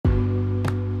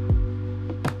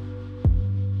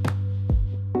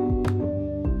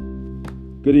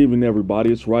Good evening,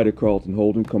 everybody. It's Ryder Carlton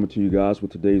Holden coming to you guys with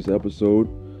today's episode.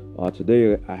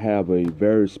 Today, I have a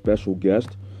very special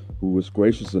guest who was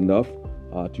gracious enough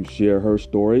to share her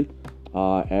story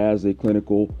as a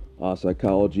clinical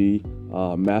psychology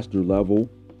master level,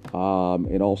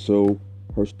 and also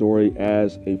her story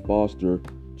as a foster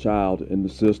child in the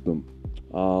system.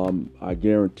 I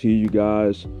guarantee you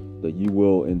guys that you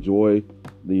will enjoy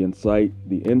the insight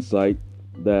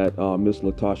that Miss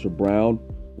Latasha Brown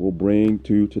will bring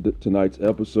to tonight's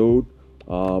episode.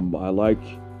 I like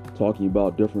talking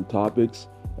about different topics.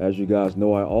 As you guys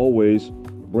know, I always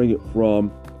bring it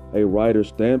from a writer's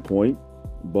standpoint,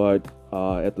 but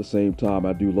at the same time,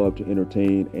 I do love to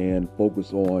entertain and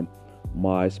focus on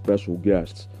my special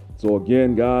guests. So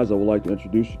again, guys, I would like to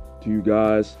introduce to you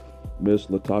guys Miss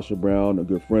Latasha Brown, a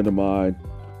good friend of mine.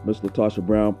 Miss Latasha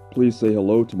Brown, please say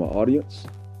hello to my audience.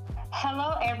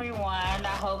 Hello, everyone.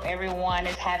 I hope everyone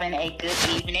is having a good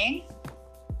evening.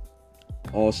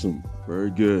 Awesome. Very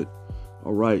good.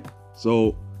 All right.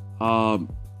 So,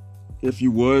 if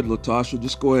you would, Latasha,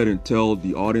 just go ahead and tell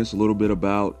the audience a little bit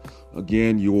about,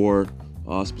 again, your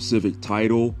specific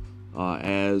title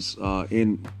as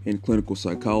in clinical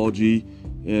psychology,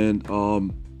 and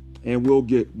we'll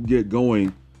get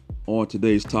going on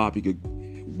today's topic.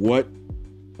 What?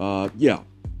 You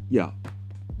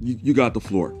got the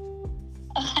floor.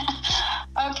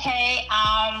 Okay.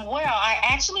 Well, I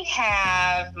actually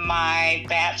have my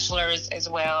bachelor's as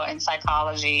well in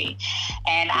psychology,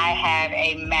 and I have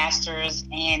a master's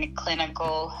in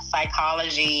clinical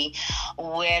psychology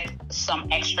with some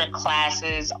extra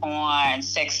classes on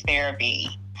sex therapy.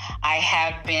 I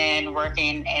have been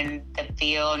working in the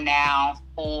field now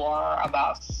for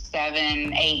about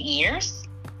 7-8 years.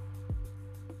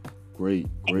 Great.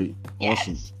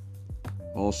 Yes.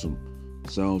 Awesome.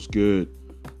 Sounds good.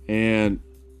 And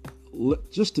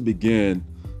just to begin,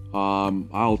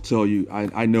 I'll tell you,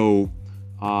 I know,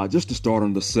 just to start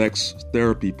on the sex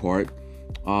therapy part,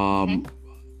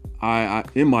 I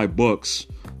in my books,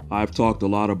 I've talked a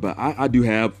lot about, I do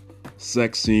have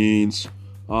sex scenes,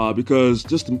 because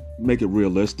just to make it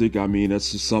realistic, I mean,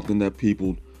 that's just something that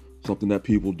people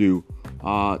do.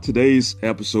 Today's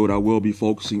episode, I will be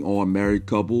focusing on married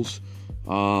couples,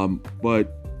 but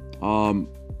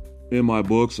in my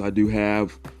books, I do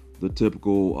have the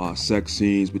typical sex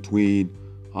scenes between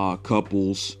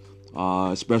couples,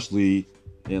 especially,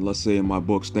 and let's say in my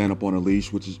book, Stand Up on a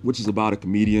Leash, which is about a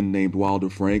comedian named Wilder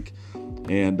Frank,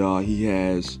 and he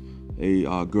has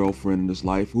a girlfriend in his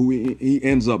life who he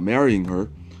ends up marrying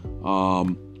her,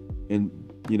 and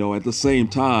at the same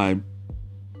time,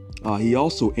 he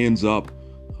also ends up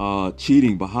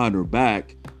cheating behind her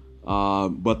back,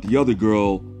 but the other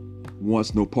girl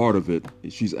wants no part of it.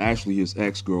 She's actually his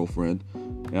ex-girlfriend.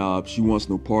 She wants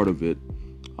no part of it.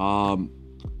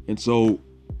 And so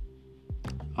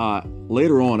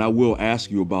later on, I will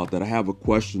ask you about that. I have a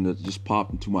question that just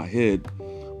popped into my head.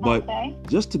 But Okay.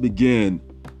 just to begin,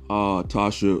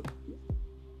 Tasha,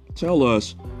 tell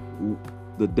us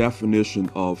the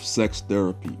definition of sex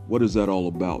therapy. What is that all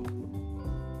about?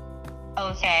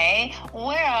 Okay.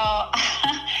 Well,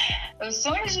 as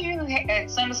soon as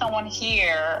someone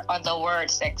hear the word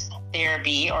sex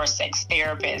therapy or sex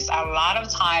therapist, a lot of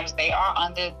times they are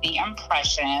under the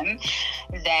impression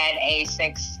that a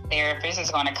sex therapist is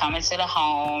going to come into the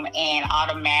home and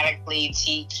automatically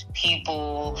teach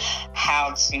people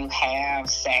how to have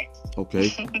sex. Okay,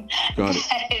 got it.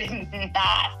 That is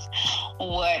not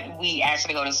what we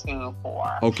actually go to school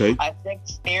for. Okay. A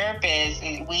sex therapist,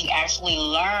 we actually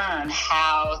learn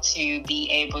how to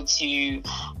be able to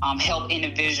help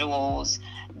individuals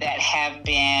that have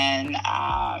been,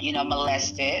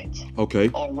 molested, Okay.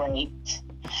 or raped,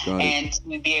 Got it. and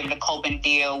to be able to cope and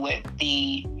deal with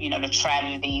the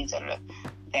tragedies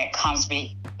that comes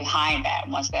behind that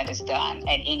once that is done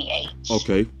at any age.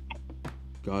 Okay.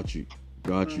 Got you.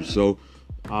 So,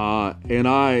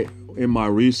 and in my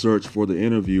research for the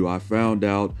interview, I found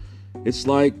out it's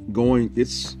like going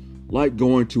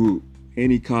to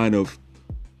any kind of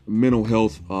mental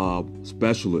health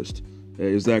specialist.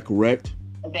 Is that correct?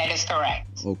 That is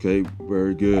correct. Okay,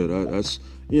 very good. That's,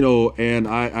 and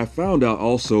I found out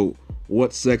also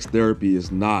what sex therapy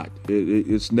is not.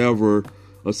 It's never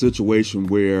a situation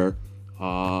where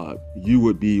you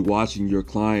would be watching your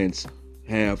clients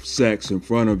have sex in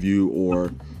front of you,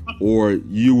 or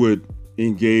you would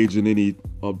engage in any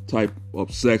type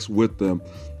of sex with them.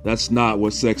 That's not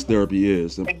what sex therapy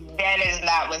is. That is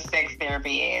not what sex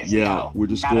therapy is. Yeah, no, we're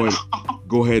just not going at to all.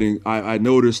 go ahead and I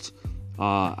noticed,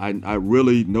 I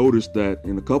really noticed that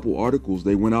in a couple articles,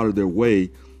 they went out of their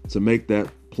way to make that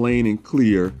plain and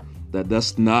clear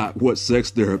that's not what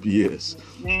sex therapy is.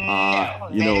 No,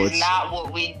 it's not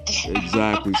what we do.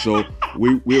 Exactly. So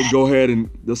we'll go ahead and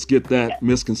let's get that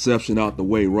misconception out the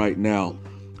way right now.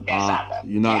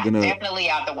 You're not gonna definitely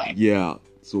out the way. Yeah.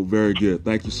 So very good.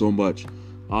 Thank you so much.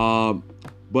 So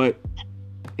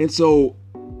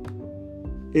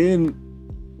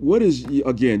what is,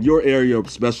 again, your area of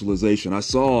specialization? I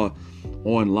saw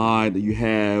online that you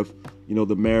have,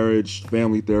 the marriage,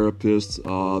 family therapist,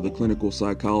 the clinical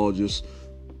psychologist,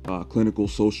 clinical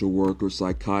social worker,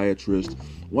 psychiatrist.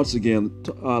 Once again,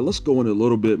 let's go into a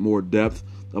little bit more depth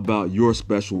about your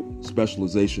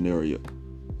specialization area.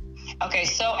 Okay,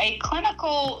 so in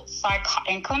clinical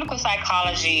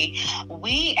psychology,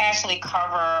 we actually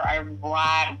cover a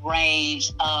wide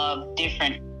range of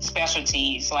different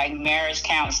specialties, like marriage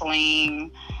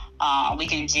counseling. We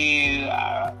can do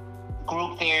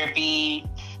group therapy,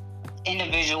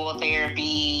 individual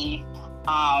therapy.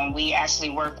 We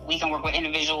can work with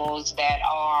individuals that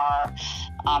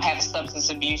have substance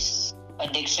abuse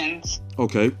addictions.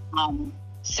 Okay.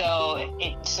 So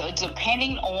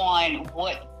depending on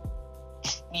what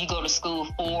you go to school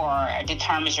for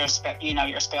determines your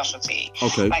specialty.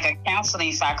 Okay. Like a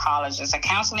counseling psychologist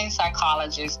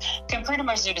can pretty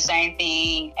much do the same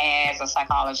thing as a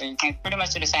psychologist, can pretty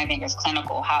much do the same thing as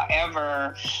clinical.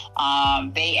 However,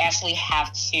 they actually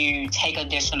have to take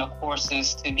additional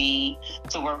courses to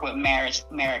work with married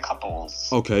couples.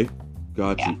 Okay,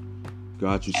 got you.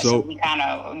 Got you. So we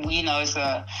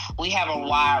we have a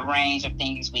wide range of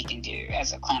things we can do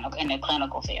as in the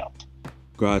clinical field.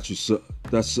 Got you. So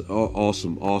that's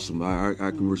awesome. I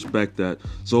can respect that.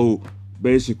 So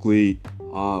basically,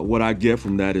 what I get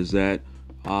from that is that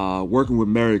working with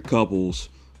married couples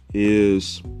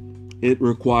it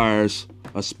requires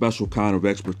a special kind of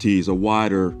expertise, a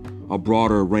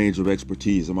broader range of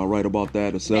expertise. Am I right about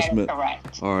that assessment? That is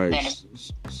correct. All right.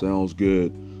 Sounds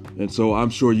good. And so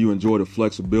I'm sure you enjoy the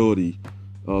flexibility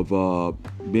of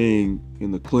being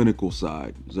in the clinical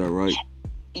side. Is that right?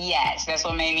 Yes, that's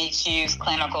what made me choose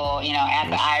clinical.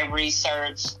 After I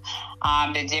researched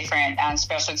the different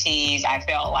specialties, I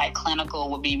felt like clinical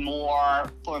would be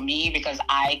more for me because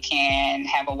I can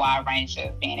have a wide range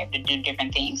of being able to do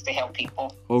different things to help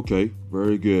people. Okay,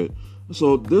 very good.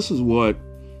 So this is what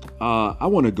I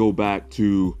want to go back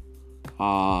to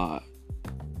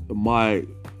my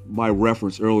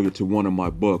reference earlier to one of my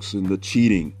books in the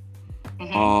cheating.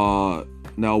 Mm-hmm.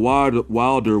 Now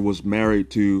Wilder was married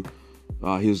to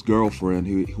his girlfriend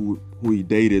who he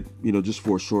dated, just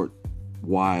for a short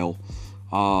while.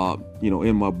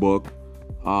 In my book,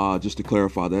 just to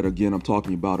clarify that, again, I'm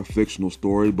talking about a fictional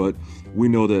story, but we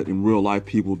know that in real life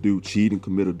people do cheat and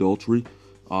commit adultery.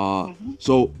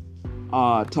 So,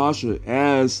 Tasha,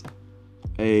 as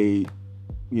in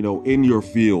your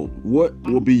field, what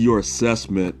will be your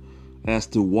assessment as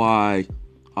to why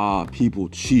people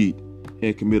cheat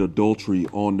and commit adultery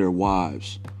on their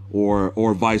wives?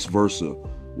 Or vice versa.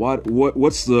 What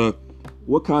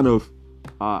kind of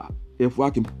if I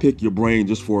can pick your brain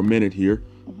just for a minute here,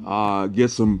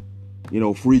 get some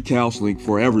free counseling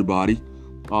for everybody.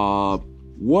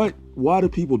 Why do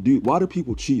people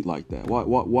cheat like that?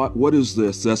 What is the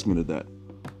assessment of that?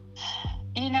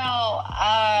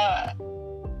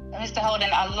 Mr. Holden,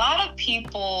 a lot of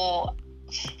people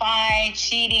find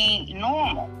cheating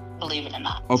normal, believe it or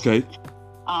not. Okay.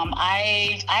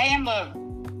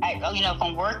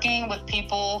 From working with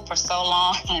people for so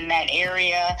long in that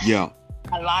area,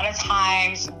 a lot of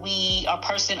times a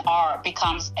person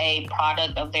becomes a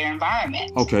product of their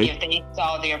environment. Okay. If they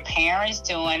saw their parents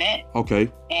doing it,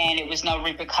 okay, and it was no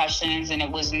repercussions and it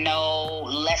was no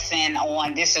lesson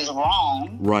on this is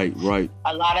wrong. Right.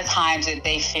 A lot of times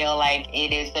they feel like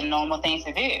it is the normal thing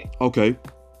to do. Okay.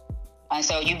 And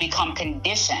so you become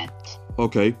conditioned.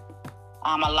 Okay.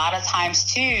 A lot of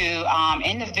times, too,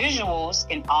 individuals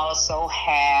can also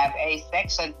have a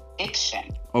sex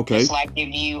addiction. Okay. Just like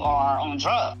if you are on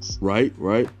drugs. Right.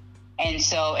 And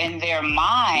so in their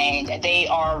mind, they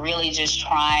are really just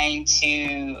trying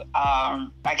to,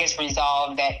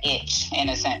 resolve that itch, in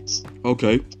a sense.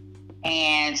 Okay.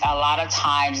 And a lot of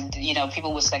times,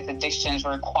 people with sex addictions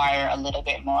require a little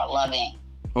bit more loving.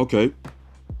 Okay.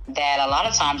 That a lot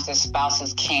of times the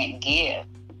spouses can't give.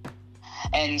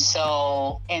 And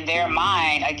so in their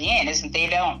mind, again, they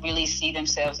don't really see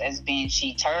themselves as being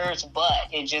cheaters, but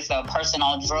it's just a person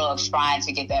on drugs trying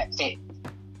to get that fit.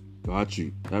 Got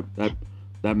you.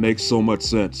 That makes so much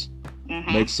sense.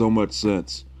 Mm-hmm. Makes so much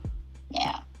sense.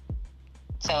 Yeah.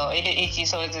 So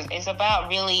it's about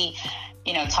really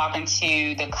talking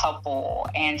to the couple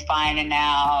and finding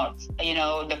out,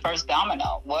 the first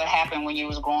domino, what happened when you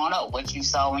was growing up, what you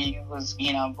saw when you was,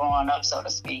 growing up, so to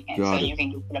speak. And so you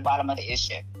can get to the bottom of the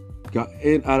issue.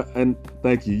 And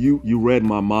thank you. You read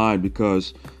my mind,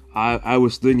 because I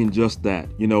was thinking just that,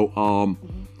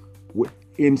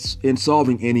 in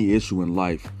solving any issue in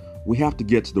life, we have to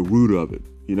get to the root of it.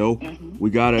 We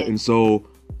got it. And so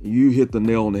you hit the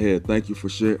nail on the head. Thank you for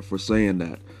saying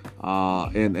that.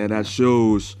 And that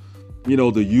shows,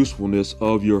 the usefulness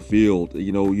of your field.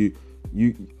 You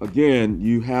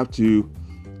have to,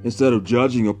 instead of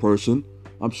judging a person,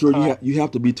 I'm sure you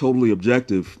have to be totally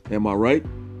objective. Am I right?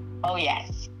 Oh,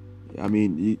 yes. I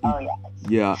mean, yes.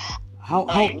 Yeah. How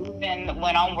even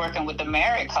when I'm working with the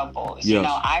married couples, yes.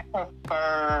 I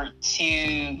prefer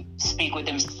to speak with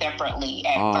them separately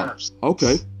at first.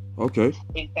 Okay.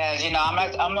 Because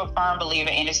I'm a firm believer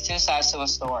in it's two sides to a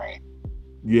story.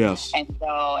 Yes. And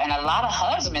a lot of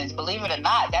husbands, believe it or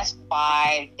not, that's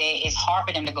why it's hard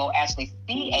for them to go actually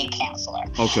see a counselor.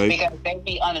 Okay. Because they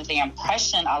be under the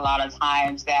impression a lot of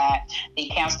times that the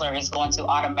counselor is going to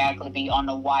automatically be on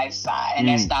the wife's side, and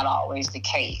that's not always the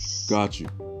case. Got you.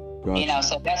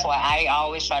 So that's why I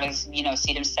always try to,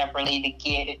 see them separately to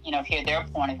get, hear their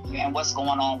point of view and what's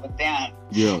going on with them.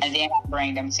 Yes. And then I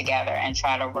bring them together and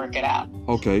try to work it out.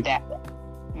 Okay. That way.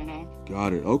 Mm-hmm.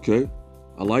 Got it. Okay.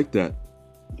 I like that.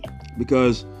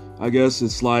 Because I guess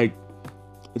it's like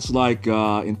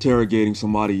interrogating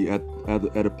somebody at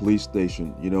a police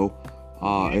station.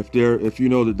 If you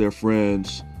know that they're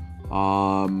friends,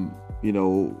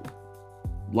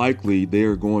 likely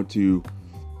they're going to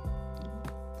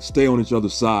stay on each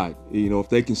other's side. If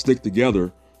they can stick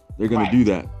together, they're going to do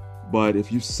that. But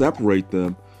if you separate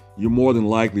them, you're more than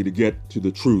likely to get to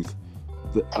the truth,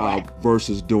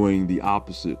 versus doing the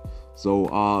opposite.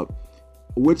 So,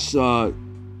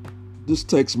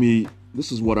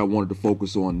 this is what I wanted to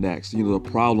focus on next. The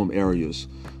problem areas.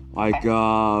 Like,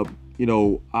 I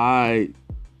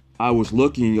was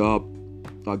looking up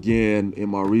again in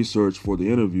my research for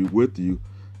the interview with you,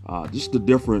 just the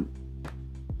different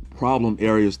problem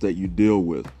areas that you deal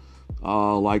with.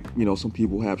 Some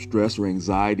people have stress or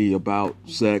anxiety about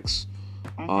sex,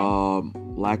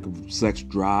 lack of sex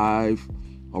drive,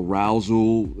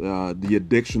 arousal, the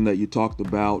addiction that you talked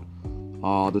about,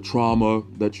 the trauma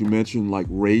that you mentioned, like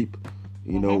rape,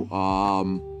 and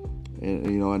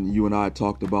you and I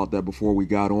talked about that before we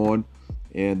got on,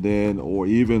 and then, or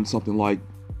even something like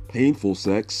painful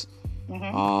sex,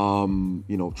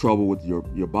 trouble with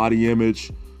your body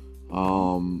image,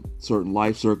 certain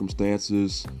life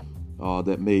circumstances,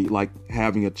 that may, like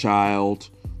having a child,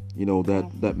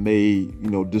 that may,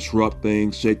 disrupt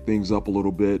things, shake things up a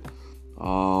little bit,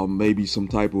 maybe some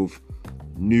type of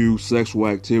new sexual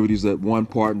activities that one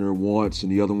partner wants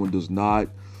and the other one does not,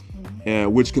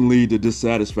 which can lead to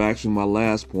dissatisfaction, my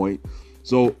last point.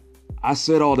 So I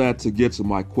said all that to get to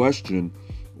my question.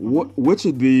 Which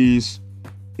of these,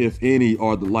 if any,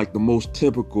 are the most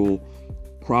typical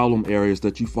problem areas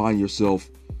that you find yourself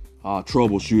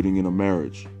troubleshooting in a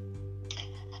marriage?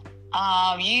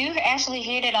 You actually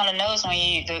hit it on the nose when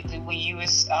you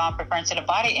was referring to the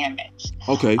body image.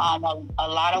 Okay. A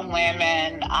lot of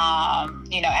women,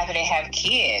 after they have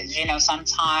kids,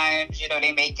 sometimes,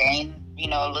 they may gain,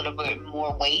 a little bit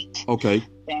more weight. Okay.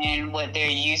 Than what they're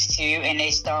used to, and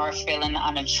they start feeling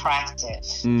unattractive.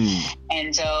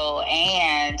 And so,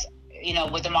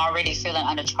 with them already feeling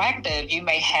unattractive, you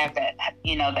may have that,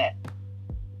 that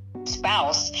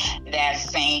spouse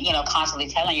that's saying, constantly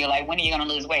telling you, like, when are you going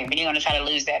to lose weight? When are you going to try to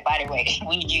lose that body weight?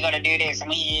 When are you going to do this? When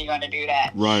are you going to do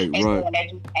that? Right. So that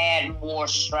just add more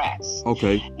stress.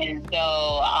 Okay. And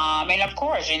so, and of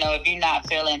course, if you're not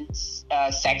feeling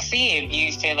sexy, if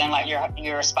you feeling like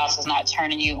your spouse is not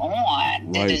turning you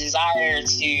on, the desire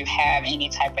to have any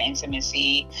type of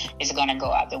intimacy is going to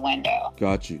go out the window.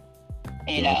 Got you.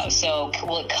 So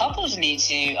what couples need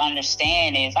to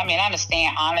understand is, I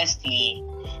understand honesty,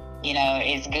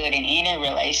 is good in any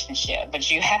relationship, but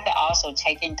you have to also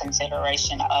take in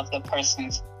consideration of the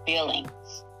person's feelings.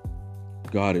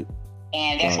 Got it.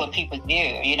 And that's what people do.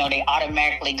 They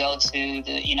automatically go to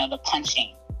the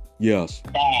punching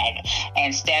bag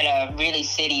instead of really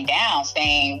sitting down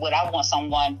saying, would I want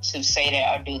someone to say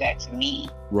that or do that to me?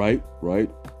 Right.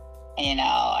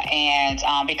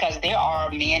 And because there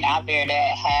are men out there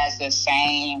that has the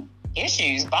same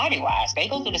issues body-wise. They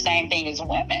go through the same thing as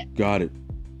women. Got it.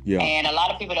 Yeah. And a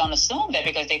lot of people don't assume that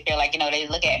because they feel like, they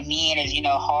look at men as,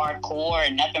 hardcore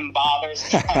and nothing bothers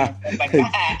them.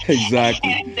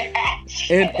 Exactly.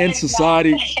 And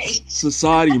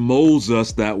society molds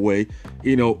us that way.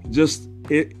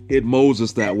 It molds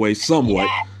us that way somewhat.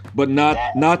 but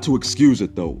not to excuse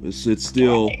it though. It's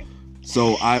still. Right.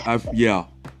 So yeah.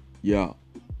 So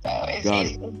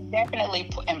it's definitely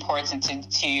important to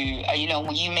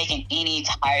when you're making any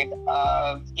type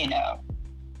of,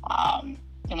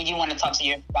 when you want to talk to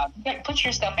your spouse, put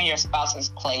yourself in your spouse's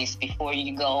place before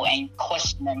you go and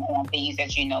question them on things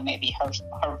that may be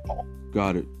hurtful.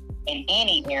 Got it. In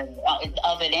any area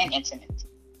other than intimacy.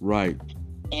 Right.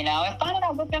 And finding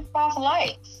out what your spouse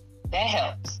likes. That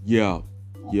helps. Yeah.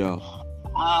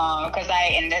 Because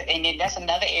that's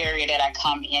another area that I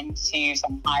come into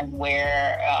sometimes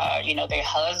where their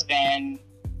husband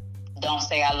don't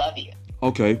say I love you.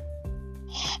 Okay.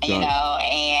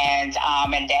 And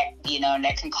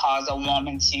that can cause a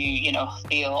woman to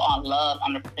feel unloved,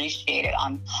 unappreciated,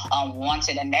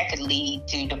 unwanted, and that could lead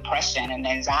to depression and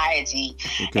anxiety.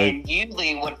 Okay. And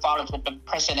usually what follows with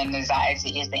depression and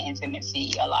anxiety is the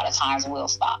intimacy a lot of times will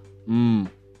stop.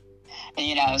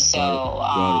 It's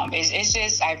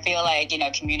just, I feel like,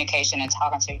 communication and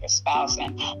talking to your spouse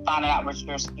and finding out what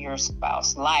your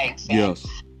spouse likes. And, yes.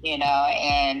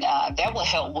 That will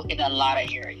help in a lot of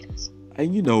areas.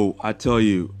 And, I tell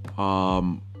you,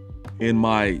 in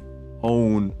my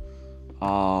own,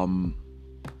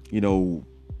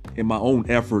 in my own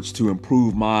efforts to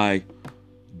improve my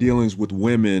dealings with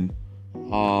women,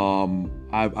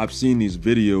 I've seen these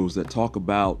videos that talk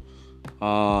about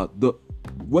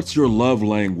what's your love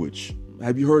language?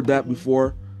 Have you heard that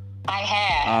before? I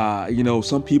have.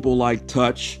 Some people like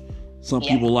touch. Some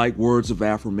people like words of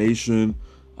affirmation.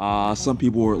 Some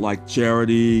people are like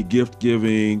charity, gift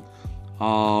giving.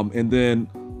 And then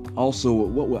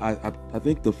also, I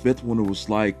think the fifth one was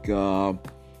like, I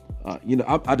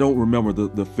don't remember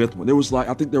the fifth one. There was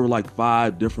I think there were like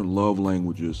 5 different love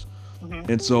languages.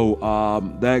 Mm-hmm. And so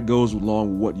that goes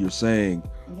along with what you're saying.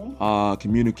 Mm-hmm.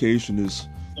 Communication is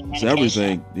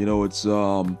everything. It's,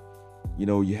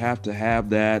 you have to have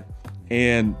that.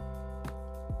 And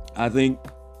I think,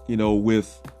 and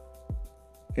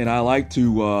I like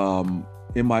to,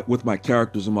 with my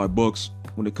characters in my books,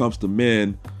 when it comes to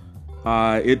men,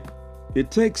 it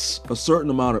takes a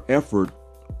certain amount of effort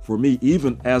for me,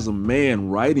 even as a man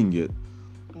writing it,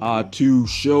 to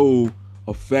show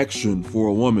affection for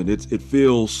a woman. It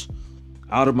feels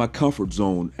out of my comfort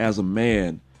zone as a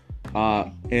man.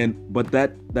 But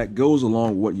that goes along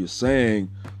with what you're saying,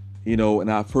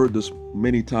 and I've heard this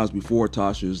many times before,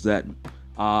 Tasha, is that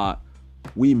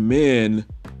we men,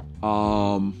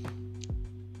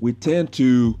 we tend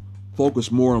to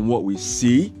focus more on what we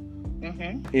see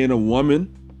in a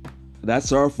woman.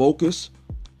 That's our focus.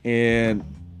 And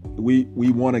we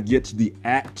want to get to the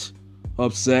act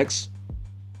of sex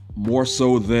more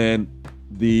so than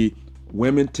the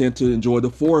women tend to enjoy the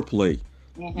foreplay.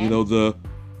 The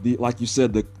like you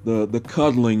said, the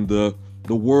cuddling, the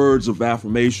words of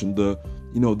affirmation, the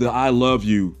I love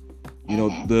you, I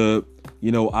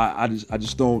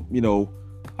just don't,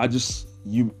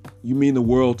 you mean the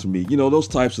world to me, those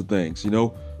types of things,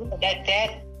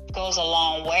 that goes a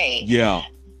long way. Yeah.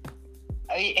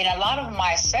 In a lot of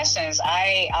my sessions,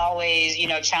 I always,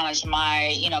 challenge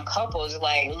my, couples,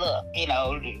 like, look,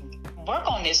 work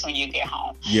on this when you get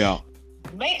home. Yeah.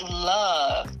 Make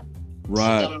love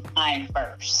right to the mind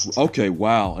first. Okay,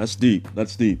 wow. That's deep.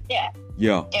 Yeah.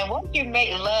 Yeah. And once you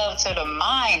make love to the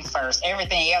mind first,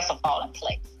 everything else will fall in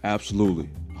place. Absolutely.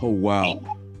 Oh, wow.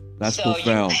 That's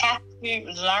profound. So you have to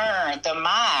learn the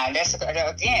mind. That's a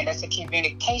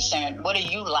communication. What do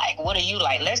you like? Let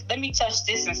me touch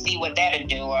this and see what that'll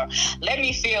do, or let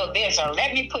me feel this, or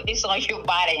let me put this on your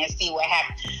body and see what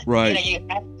happens. Right. You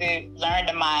have to learn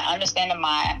the mind, understand the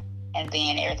mind, and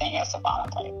then everything else will fall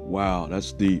in place. Wow,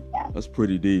 that's deep. Yeah. That's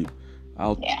pretty deep.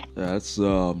 That's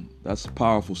a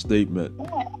powerful statement.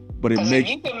 Yeah. But if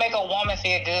you can make a woman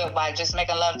feel good by just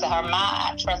making love to her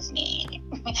mind, trust me,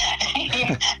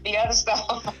 the other stuff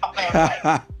will fall in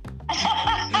place.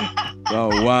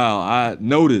 Oh, wow. I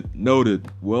noted.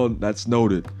 Well, that's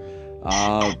noted.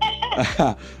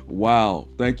 Wow.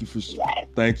 Thank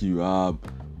you.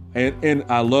 And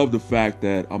I love the fact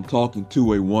that I'm talking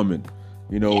to a woman.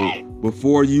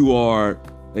 Before you are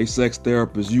a sex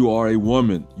therapist, you are a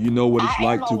woman. You know what it's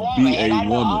like to be a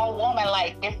woman. All women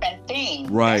like different things.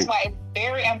 Right. That's why it's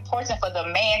very important for the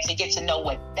man to get to know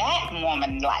what that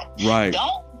woman likes. Right.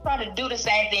 Don't try to do the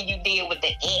same thing you did with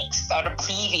the ex or the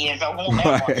previous or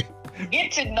whomever. Right.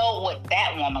 Get to know what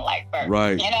that woman likes first.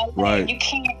 Right. Right. You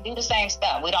can't do the same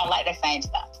stuff. We don't like the same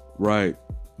stuff. Right.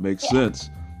 Makes sense.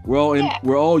 Well, and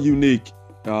we're all unique.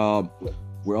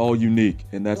 We're all unique,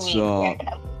 and that's what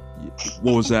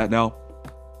was that now?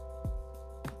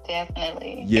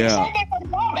 Definitely. Yeah. It's like that for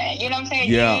the woman. You know what I'm saying?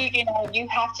 Yeah. You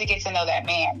have to get to know that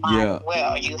man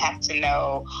well. You have to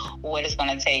know what it's going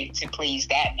to take to please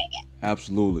that man.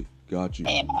 Absolutely. Got you.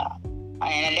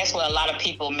 And that's where a lot of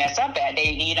people mess up at.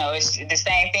 They, it's the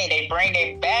same thing. They bring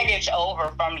their baggage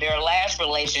over from their last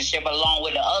relationship along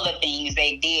with the other things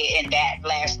they did in that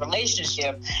last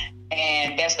relationship.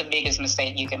 And that's the biggest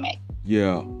mistake you can make.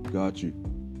 Yeah. Got you.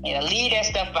 Leave that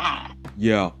stuff behind.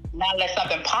 Yeah. Not let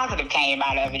something positive came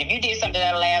out of it. If you did something in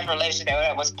that last relationship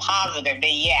that was positive,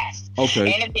 then yes.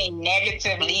 Okay. Anything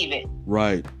negative, leave it.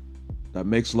 Right. That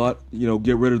makes a lot,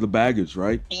 get rid of the baggage,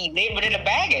 right? Get rid of the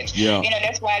baggage. Yeah.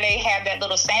 That's why they have that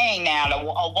little saying now,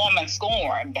 a woman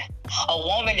scorned. A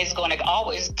woman is going to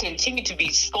always continue to be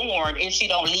scorned if she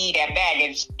don't leave that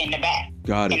baggage in the back.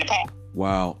 Got it. In the past.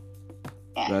 Wow.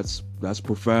 Yeah. That's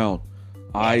profound.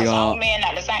 All men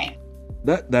not the same.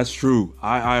 That's true.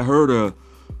 I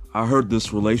heard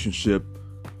this relationship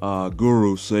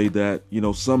guru say that,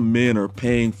 some men are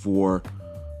paying for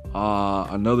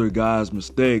another guy's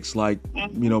mistakes, like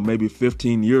maybe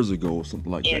 15 years ago or something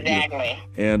like that. Exactly.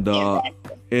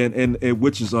 And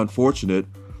which is unfortunate.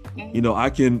 I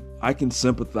can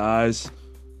sympathize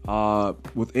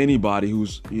with anybody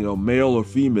who's male or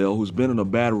female who's been in a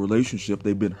bad relationship.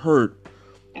 They've been hurt,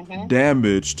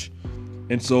 damaged,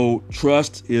 and so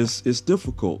trust is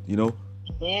difficult. It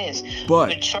is. But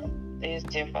the trust is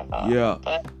difficult. Yeah.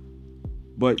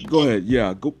 But go ahead.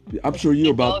 Yeah. Go. I'm sure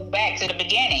you about. Goes back to the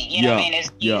beginning. You know what I mean?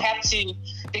 You have to.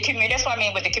 That's what I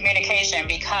mean with the communication,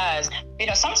 because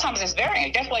sometimes it's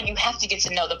that's why you have to get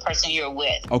to know the person you're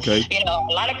with. Okay. A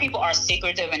lot of people are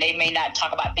secretive and they may not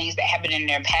talk about things that happened in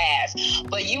their past,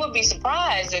 but you would be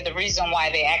surprised that the reason why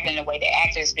they act in the way they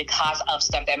act is because of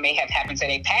stuff that may have happened to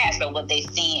their past or what they've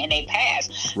seen in their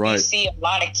past. Right. You see a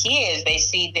lot of kids, they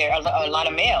see a lot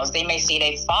of males, they may see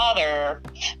their father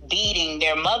beating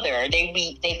their mother.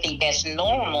 They think that's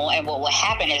normal, and what will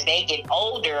happen is they get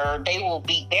older, they will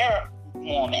beat their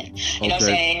woman. You know what I'm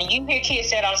saying? And you hear kids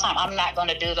say it all the time, I'm not going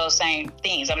to do those same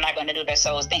things. I'm not going to do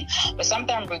those things. But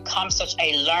sometimes it becomes such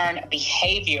a learned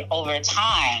behavior over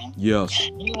time. Yes.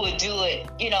 You would do it,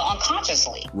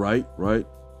 unconsciously. Right.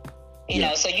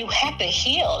 So you have to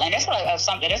heal. And that's what I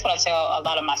tell a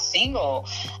lot of my single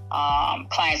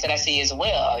clients that I see as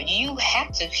well. You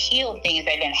have to heal things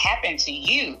that didn't happen to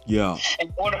you. Yeah.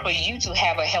 In order for you to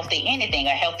have a healthy anything,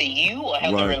 a healthy you, a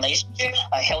healthy relationship,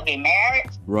 a healthy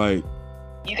marriage. Right.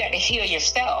 You got to heal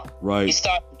yourself. Right. You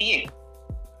start with you.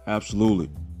 Absolutely.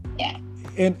 Yeah.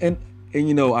 And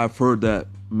I've heard that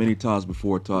many times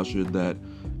before, Tasha, that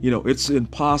it's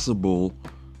impossible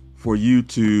for you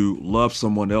to love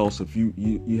someone else if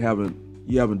you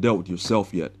haven't dealt with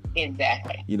yourself yet.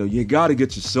 Exactly. You got to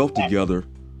get yourself together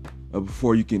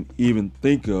before you can even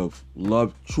think of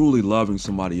truly loving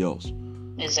somebody else.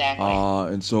 Exactly.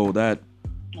 And so that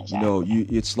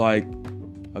it's like,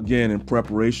 again, in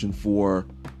preparation for,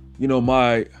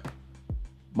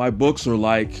 my books are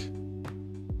like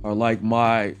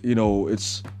my,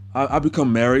 I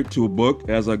become married to a book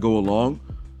as I go along,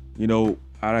 and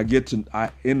I get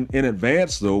to, in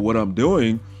advance though, what I'm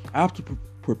doing, I have to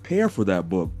prepare for that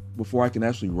book before I can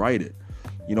actually write it.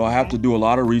 I have to do a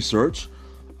lot of research.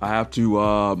 I have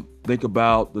to think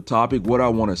about the topic, what I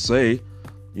want to say.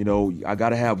 I got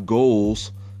to have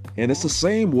goals, and it's the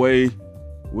same way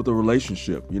with a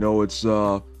relationship. It's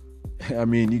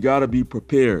you got to be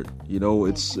prepared.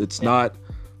 It's not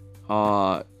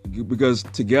because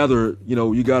together,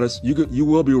 you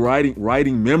will be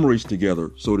writing memories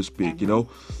together, so to speak. In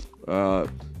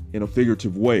a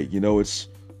figurative way.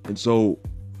 And so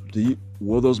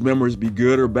will those memories be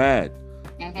good or bad?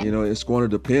 It's going to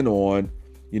depend on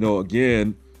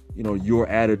again your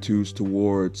attitudes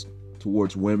towards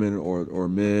women or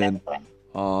men,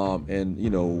 and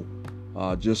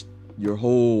just your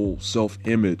whole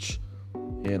self-image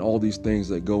and all these things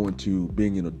that go into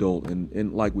being an adult,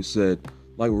 and like we said,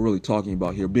 like we're really talking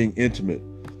about here, being intimate,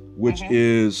 which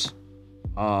is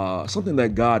something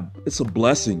that God, it's a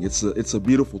blessing. It's a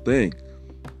beautiful thing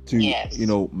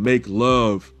to make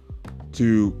love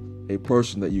to a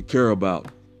person that you care about.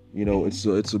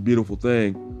 It's a beautiful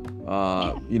thing.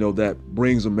 That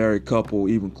brings a married couple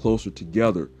even closer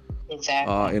together.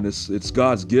 Exactly. And it's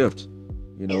God's gift.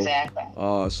 Exactly.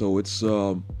 So it's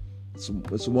a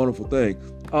wonderful thing.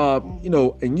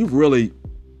 And you've really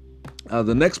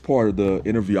the next part of the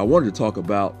interview, I wanted to talk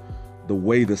about the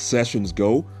way the sessions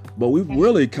go, but we've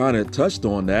really kind of touched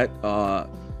on that.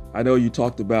 I know you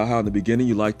talked about how in the beginning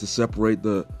you like to separate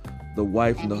the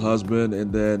wife and the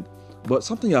husband, but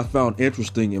something I found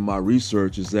interesting in my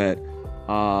research is that,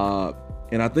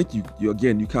 and I think you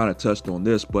kind of touched on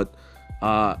this, but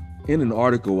in an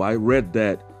article, I read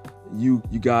that you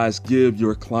guys give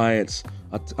your clients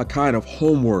a kind of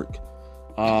homework.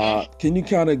 Can you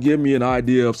kind of give me an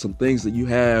idea of some things that you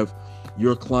have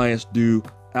your clients do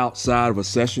outside of a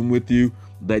session with you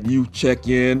that you check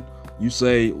in? You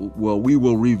say, well, we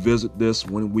will revisit this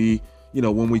when we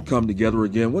come together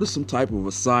again. What is some type of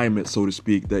assignment, so to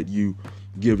speak, that you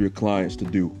give your clients to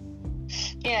do?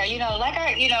 Yeah, like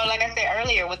I said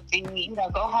earlier, with the,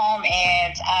 go home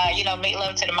and, make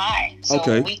love to the mind. So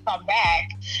Okay. when we come back,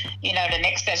 the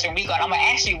next session I'm going to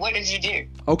ask you, what did you do?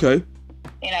 Okay.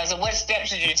 So what steps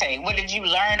did you take? What did you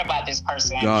learn about this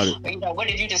person? Got it. What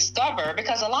did you discover?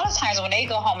 Because a lot of times when they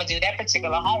go home and do that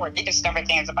particular homework, they discover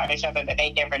things about each other that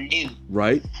they never knew.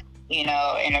 Right. In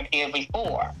a year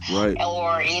before. Right.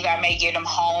 Or either I may give them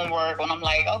homework when I'm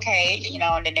like, okay,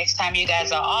 the next time you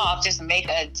guys are off, just make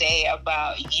a day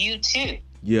about you too.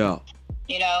 Yeah.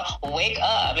 Wake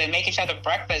up and make each other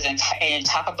breakfast and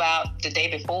talk about the day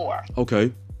before.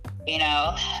 Okay.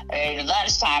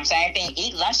 Lunchtime, same thing,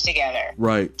 eat lunch together.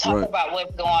 Right. Talk about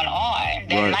what's going on.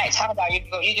 That Right. night, talk about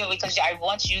because I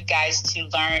want you guys to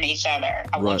learn each other.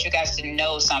 I want you guys to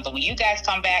know something. When you guys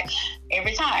come back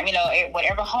every time,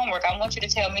 whatever homework, I want you to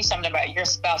tell me something about your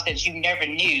spouse that you never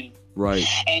knew. Right.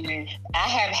 And I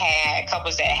have had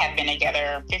couples that have been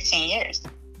together 15 years.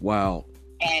 Wow.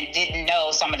 And didn't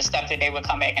know some of the stuff that they would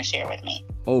come back and share with me.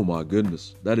 Oh my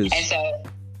goodness. And so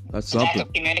that's something. Lack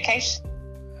of communication.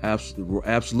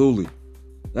 Absolutely.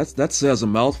 That says a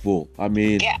mouthful. I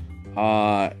mean,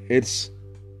 it's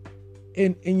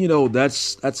and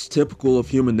that's typical of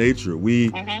human nature. We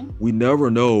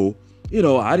never know.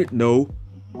 I didn't know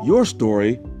your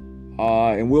story,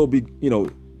 and we'll be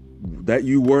that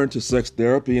you were into sex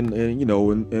therapy, and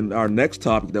in our next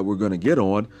topic that we're going to get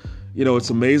on, it's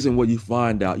amazing what you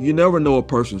find out. You never know a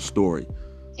person's story.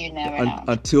 You never know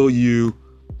until you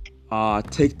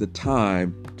take the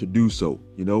time to do so,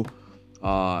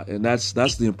 and that's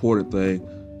the important thing.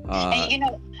 And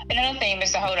another thing,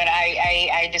 Mr. Holden,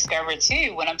 I discovered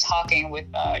too when I'm talking with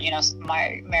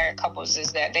my married couples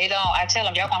is that I tell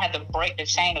them, y'all gonna have to break the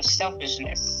chain of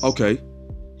selfishness. Okay.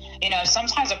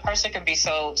 Sometimes a person can be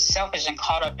so selfish and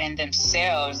caught up in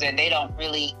themselves that they don't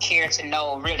really care to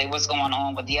know really what's going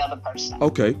on with the other person.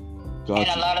 Okay. Gotcha. And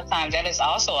a lot of times that is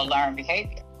also a learned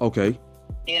behavior. Okay.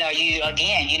 You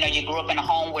grew up in a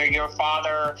home where your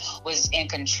father was in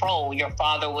control. Your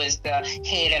father was the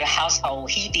head of the household.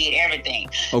 He did everything.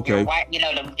 Okay. Your wife,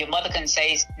 your mother couldn't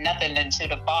say nothing until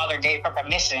the father gave her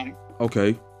permission.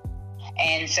 Okay.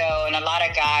 And so, and a lot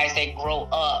of guys, they grow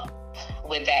up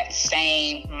with that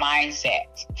same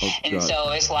mindset. And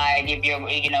so it's like if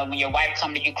when your wife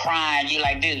come to you crying, you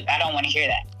like, dude, I don't want to hear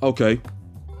that. Okay.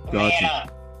 Man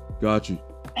up. Got you.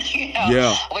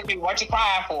 Yeah. What you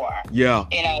crying for? Yeah.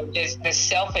 Just the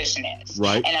selfishness.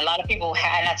 Right. And a lot of people,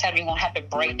 and I tell you, you're going to have to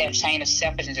break that chain of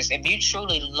selfishness. If you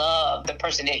truly love the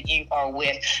person that you are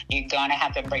with, you're going to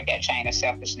have to break that chain of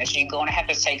selfishness. You're going to have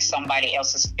to take somebody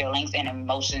else's feelings and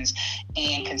emotions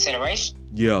in consideration.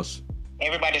 Yes.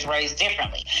 Everybody's raised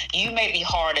differently. You may be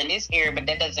hard in this area, but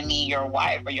that doesn't mean your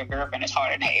wife or your girlfriend is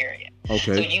hard in that area.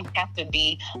 Okay. So you have to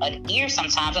be an ear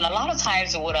sometimes. And a lot of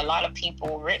times what a lot of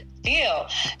people feel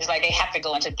is like they have to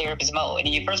go into therapist mode.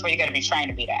 And first of all, you got to be trained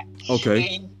to be that.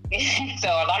 Okay. So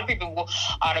a lot of people will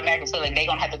automatically feel like they're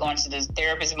going to have to go into this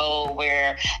therapist mode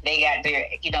where they got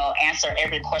to, answer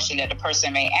every question that the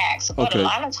person may ask. But a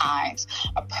lot of times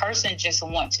a person just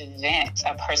want to vent.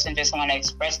 A person just want to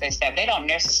express themselves. They don't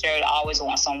necessarily always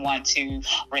want someone to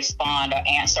respond or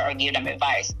answer or give them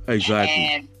advice. Exactly.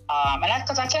 And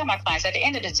because I tell my clients at the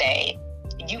end of the day,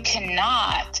 you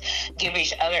cannot give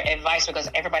each other advice because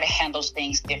everybody handles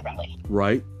things differently.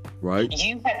 Right.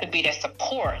 You have to be the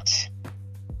support.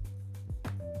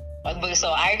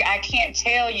 So I can't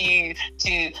tell you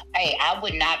hey, I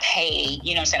would not pay,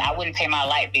 I wouldn't pay my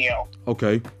light bill.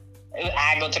 Okay.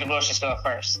 I go to the grocery store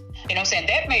first.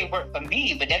 That may work for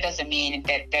me, but that doesn't mean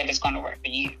that is going to work for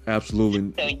you.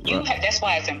 Absolutely. So that's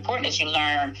why it's important that you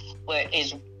learn what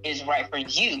is right for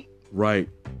you. Right.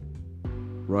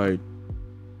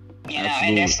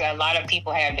 And that's a lot of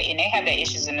people and they have their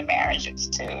issues in the marriages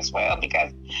too as well,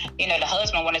 because the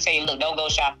husband want to tell you, look, don't go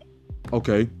shopping.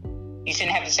 Okay. You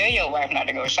shouldn't have to tell your wife not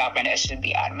to go shopping. That should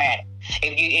be automatic.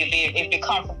 If it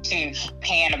comes to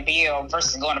paying a bill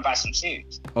versus going to buy some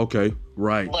shoes. Okay.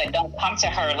 Right. But don't come to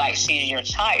her like she's your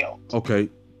child. Okay.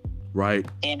 Right.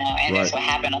 That's what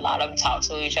happened. A lot of them talk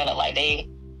to each other like they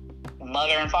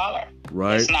mother and father.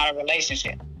 Right. It's not a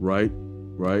relationship. Right.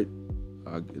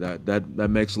 That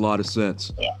makes a lot of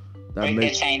sense. Yeah. Break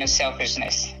that chain of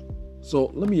selfishness. So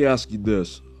let me ask you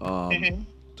this,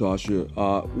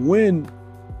 Tasha. When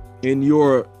in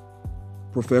your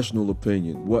professional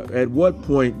opinion, at what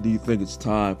point do you think it's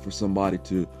time for somebody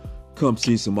to come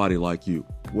see somebody like you?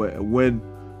 When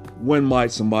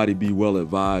might somebody be well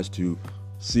advised to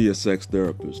see a sex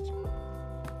therapist?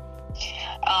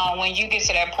 When you get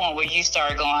to that point where you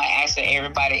start going asking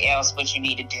everybody else what you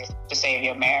need to do to save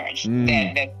your marriage,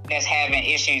 that's having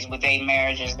issues with their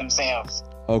marriages themselves.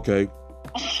 Okay.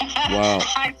 Wow.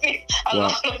 I think a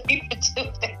lot of people do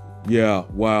that. Yeah.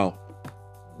 Wow.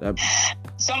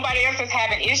 Somebody else is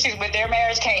having issues with their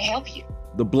marriage can't help you.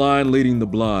 The blind leading the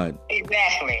blind.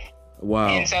 Exactly. Wow.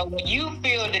 And so when you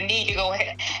feel the need to go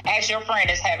ask your friend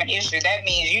that's having issues, that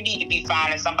means you need to be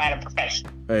finding somebody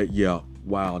professional. Yeah.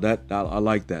 Wow. I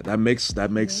like that. That makes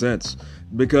sense,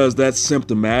 because that's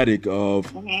symptomatic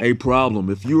of a problem.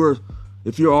 If you're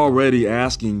already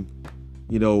asking,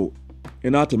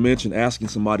 and not to mention asking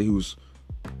somebody who's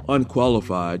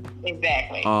unqualified,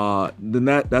 exactly, then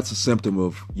that's a symptom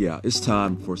of, it's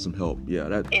time for some help.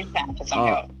 It's time for some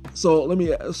help. So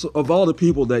of all the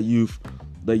people that you've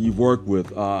worked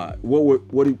with,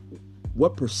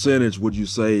 what percentage would you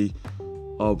say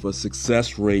of a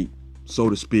success rate,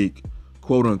 so to speak,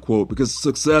 quote unquote, because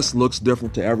success looks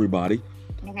different to everybody,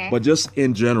 but just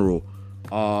in general,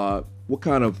 what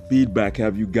kind of feedback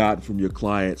have you gotten from your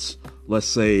clients, let's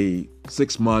say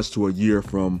 6 months to a year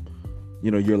from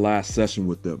your last session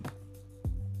with them?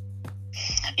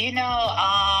 In the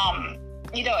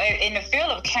field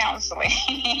of counseling,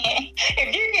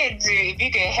 if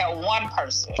you can help one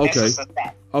person, that's a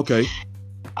success. Okay.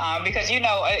 Because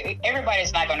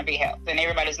everybody's not going to be helped, and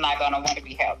everybody's not going to want to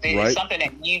be helped. It's something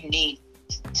that you need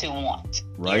to want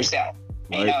yourself,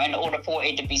 in order for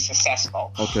it to be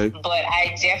successful. Okay. But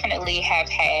I definitely have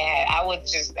had. I'm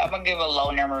gonna give a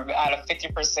low number out of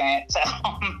 50%.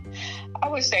 I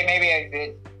would say maybe a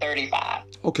good 35.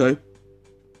 Okay.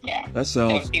 Yeah, that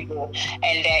sounds. People,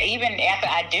 and that even after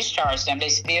I discharged them,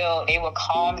 they would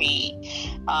call me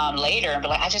later and be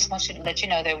like, "I just want you to let you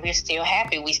know that we're still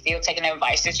happy. We still taking the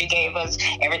advice that you gave us.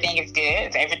 Everything is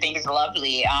good. Everything is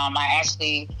lovely."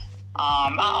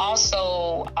 I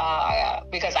also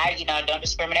because I don't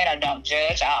discriminate. I don't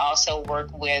judge. I also work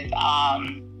with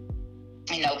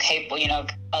capable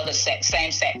other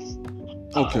same sex.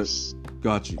 Okay,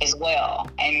 got you. As well,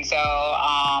 and so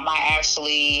I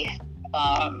actually.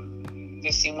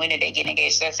 Let's see, when did they get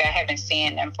engaged? So I haven't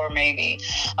seen them for maybe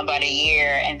about a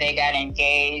year, and they got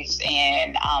engaged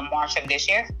in March of this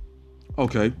year.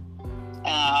 Okay.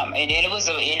 And it was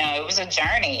a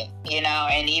journey,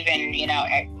 and even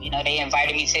they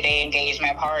invited me to their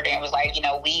engagement party and was like,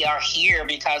 we are here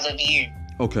because of you.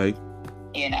 Okay.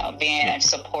 Being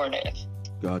supportive.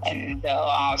 Gotcha. And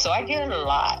so I get a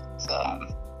lot,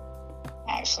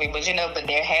 actually, but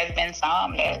there has been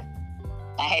some that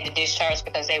I had to discharge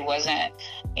because they wasn't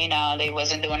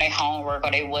doing their homework,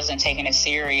 or they wasn't taking it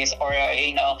serious, or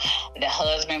the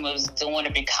husband was doing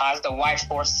it because the wife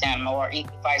forced him, or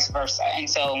vice versa. And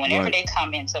so whenever they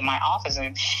come into my office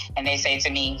and they say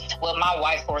to me, "Well, my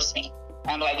wife forced me,"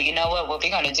 I'm like, "Well, you know what? What we're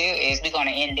going to do is we're going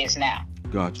to end this now."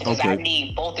 Gotcha. Because I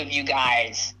need both of you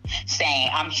guys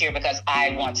saying, "I'm here because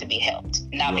I want to be helped,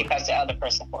 not because the other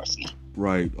person forced me."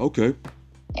 Right. Okay.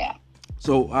 Yeah.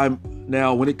 So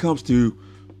now when it comes to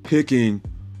picking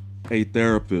a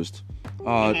therapist,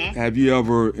 have you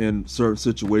ever in certain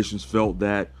situations felt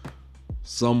that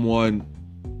someone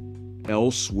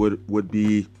else would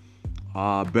be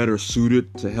better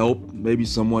suited to help? Maybe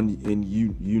someone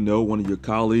one of your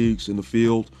colleagues in the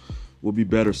field would be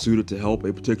better suited to help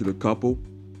a particular couple?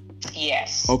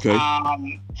 Yes. Okay.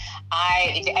 I'm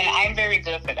very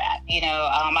good for that.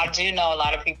 I do know a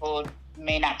lot of people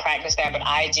may not practice that, but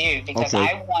I do, because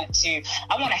I want to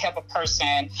help a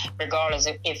person regardless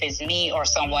if it's me or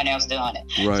someone else doing it.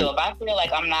 Right. So if I feel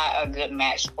like I'm not a good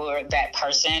match for that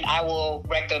person, I will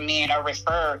recommend or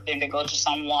refer them to go to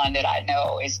someone that I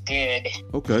know is good.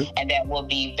 Okay. And that will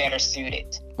be better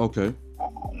suited. Okay.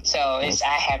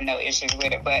 I have no issues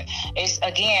with it, but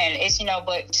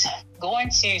but going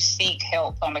to seek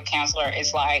help from a counselor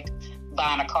is like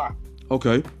buying a car.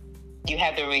 Okay. You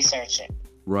have to research it.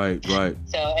 Right.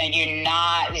 So, and you're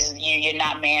not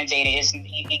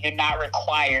mandated. You're not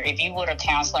required. If you go to a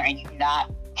counselor and you're not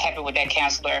happy with that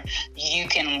counselor, you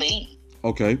can leave.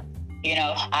 Okay.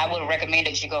 I would recommend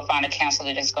that you go find a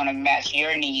counselor that's going to match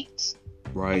your needs.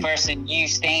 Right. Versus you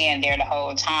staying there the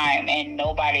whole time and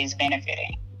nobody's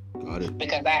benefiting. Got it.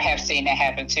 Because I have seen that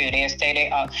happen too. They'll stay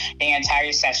there their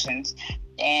entire sessions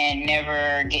and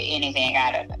never get anything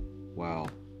out of it. Wow.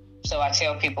 So I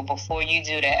tell people, before you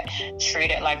do that, treat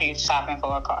it like you're shopping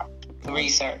for a car.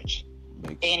 Research.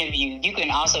 interview. You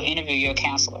can also interview your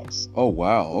counselors. Oh,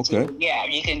 wow. Okay. So, yeah,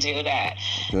 you can do that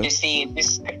to see if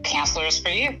this counselor is for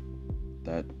you.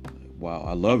 Wow.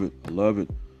 I love it. I love it.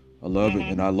 I love it.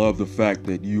 And I love the fact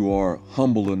that you are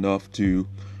humble enough to,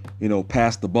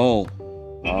 pass the ball.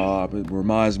 It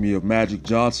reminds me of Magic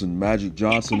Johnson. Magic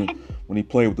Johnson, when he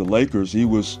played with the Lakers, he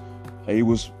was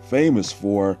famous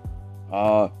for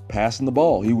passing the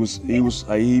ball.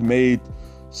 He made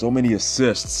so many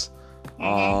assists.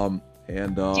 And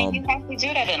you have to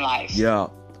do that in life. Yeah,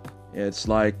 it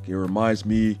reminds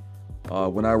me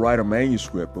when I write a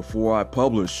manuscript before I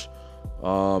publish.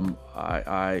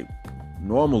 I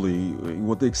normally,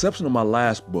 with the exception of my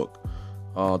last book,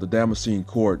 The Damascene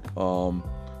Court,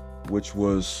 which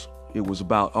was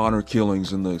about honor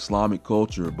killings in the Islamic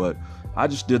culture, but I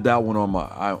just did that one on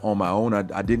my own.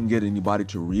 I didn't get anybody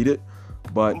to read it,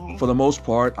 but for the most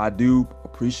part, I do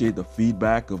appreciate the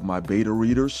feedback of my beta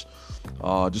readers.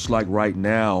 Just like right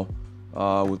now,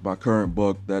 with my current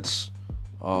book that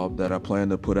I plan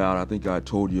to put out. I think I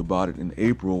told you about it in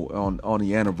April on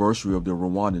the anniversary of the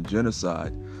Rwandan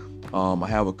genocide. I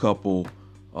have a couple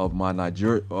of my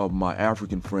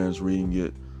African friends reading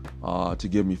it to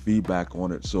give me feedback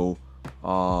on it. So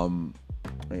I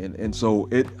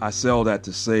sell that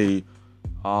to say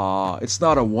it's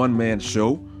not a one-man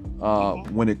show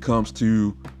when it comes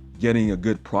to getting a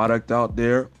good product out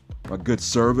there, a good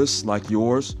service like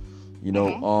yours.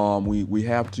 We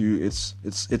have to.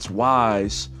 It's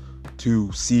wise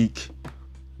to seek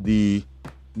the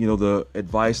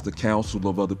advice, the counsel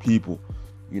of other people.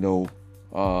 And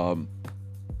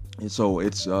so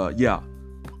it's now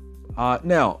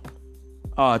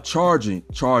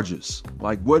charges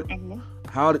like what?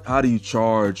 How do you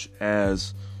charge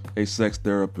as a sex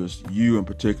therapist? You in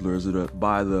particular, is it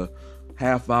by the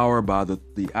half hour, by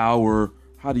the hour?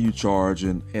 How do you charge,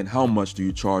 and how much do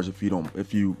you charge if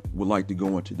you would like to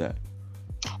go into that?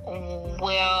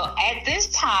 Well, at this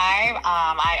time,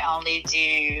 I only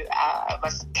do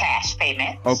cash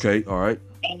payments. Okay, all right.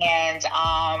 And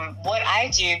what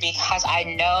I do, because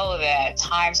I know that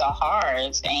times are hard,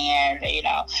 and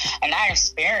and I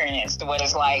experienced what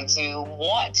it's like to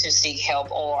want to seek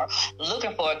help or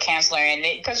looking for a counselor, and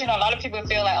because a lot of people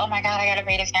feel like, oh my God, I got to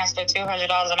pay this counselor $200 an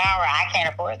hour. I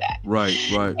can't afford that. Right.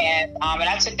 And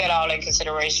I took that all in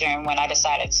consideration when I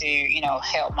decided to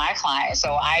help my clients.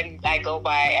 So I go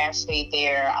by actually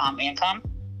their income.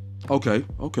 Okay.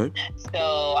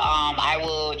 So I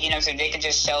will, so they can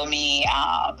just show me,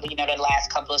 the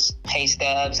last couple of pay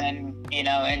stubs and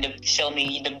show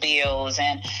me the bills,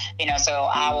 and so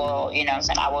I will,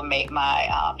 I will make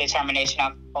my determination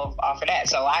off of that.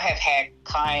 So I have had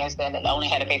clients that only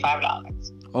had to pay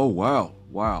 $5. Oh wow.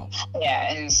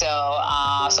 Yeah, and so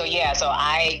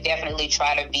I definitely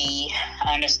try to be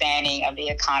understanding of the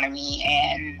economy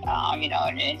and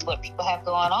and what people have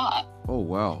going on. Oh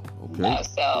wow. Okay.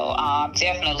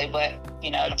 Definitely, but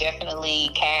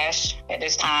definitely cash at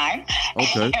this time.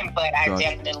 Okay. But I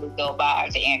definitely go by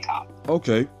the income.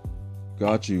 Okay,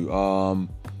 got you.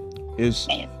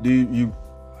 Do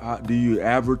you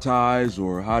advertise,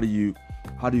 or how do you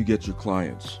get your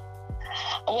clients?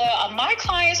 Well, my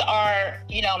clients are,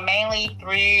 mainly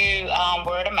through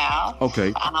word of mouth.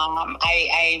 Okay. I'm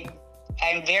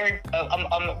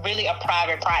really a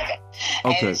private.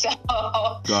 Okay. And so,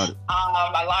 got it.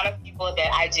 A lot of people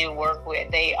that I do work with,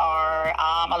 they are,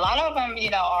 a lot of them,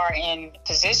 are in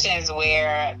positions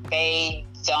where they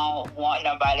don't want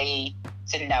nobody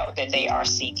to know that they are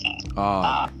seeking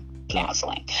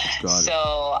counseling. Got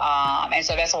it.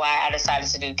 So that's why I decided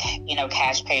to do,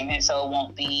 cash payment. So it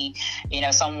won't be,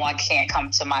 someone can't come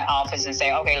to my office and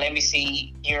say, okay, let me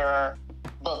see your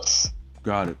books.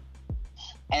 Got it.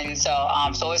 And so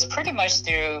it's pretty much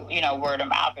through, word of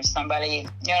mouth. If somebody,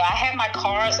 I have my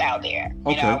cards out there,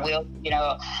 okay. I will,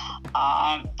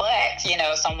 but,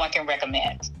 someone can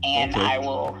recommend, and okay. I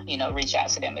will, reach out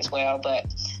to them as well. But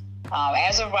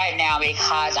as of right now,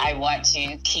 because I want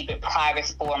to keep it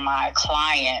private for my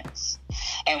clients,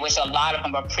 and which a lot of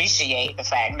them appreciate the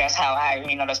fact, that's how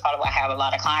that's part of why I have a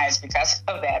lot of clients, because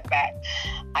of that fact.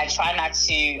 I try not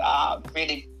to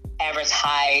really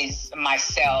advertise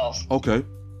myself. Okay.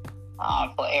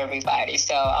 For everybody.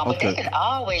 So, but they can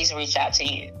always reach out to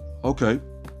you. Okay.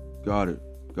 Got it.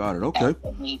 Okay. If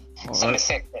they need some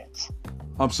assistance.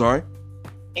 I'm sorry?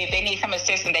 If they need some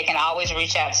assistance, they can always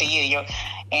reach out to you.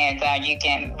 And you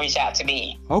can reach out to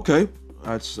me. Okay.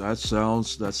 That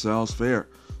sounds fair.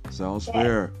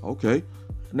 Fair. Okay.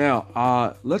 Now,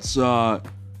 let's also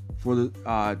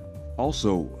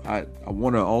I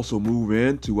want to also move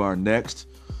into our next,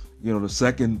 the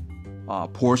second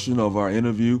portion of our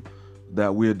interview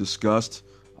that we had discussed.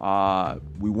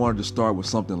 we wanted to start with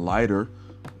something lighter,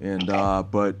 and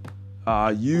but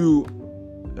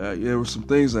there were some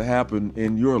things that happened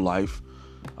in your life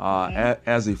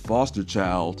as a foster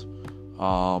child,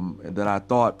 and that I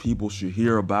thought people should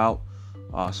hear about,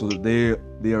 so that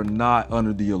they are not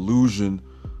under the illusion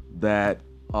that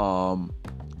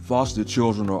foster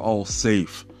children are all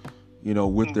safe,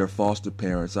 with their foster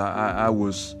parents.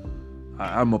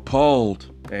 I'm appalled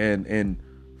and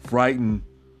frightened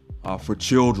for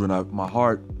children. My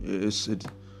heart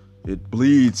it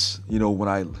bleeds, when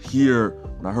I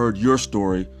heard your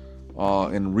story,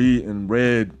 and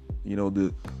read,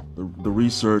 the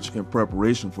research in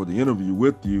preparation for the interview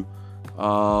with you.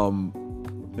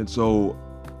 And so,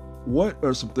 what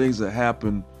are some things that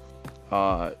happened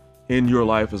in your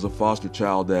life as a foster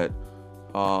child that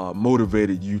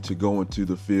motivated you to go into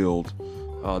the field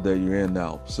that you're in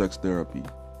now, sex therapy?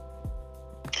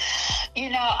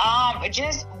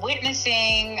 Just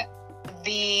witnessing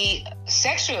the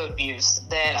sexual abuse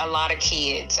that a lot of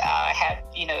kids have,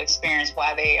 experienced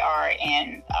while they are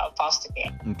in foster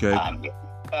care. Okay.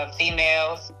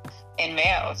 Females and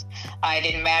males. It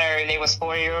didn't matter if they was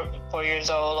 4 years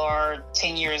old or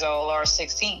 10 years old or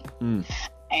 16.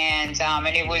 And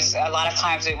it was a lot of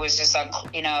times it was just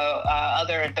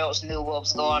other adults knew what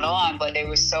was going on, but they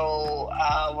were so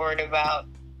worried about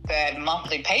that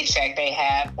monthly paycheck they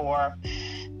had for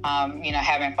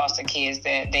having foster kids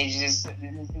that they just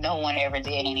no one ever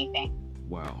did anything.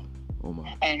 Wow. Oh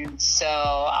my. And so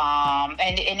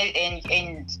and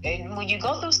when you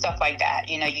go through stuff like that,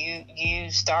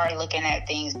 you start looking at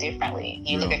things differently.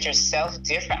 You look at yourself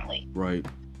differently. Right.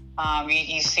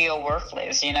 You feel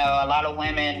worthless. A lot of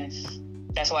women,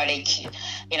 that's why a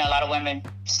lot of women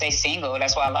stay single.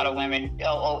 That's why a lot of women,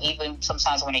 even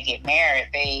sometimes when they get married,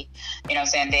 they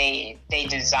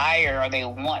desire or they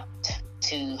want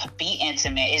to be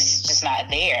intimate. It's just not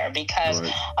there because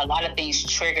a lot of things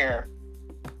trigger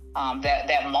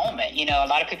that moment. A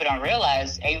lot of people don't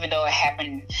realize, even though it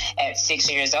happened at 6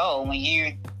 years old, when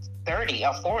you're 30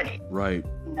 or 40, right?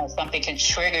 Something can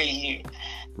trigger you.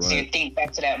 Right. So you think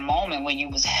back to that moment when you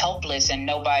was helpless and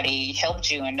nobody helped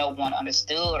you and no one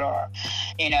understood, or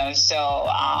and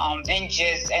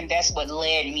that's what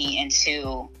led me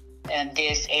into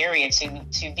this area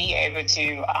to be able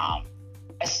to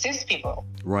assist people,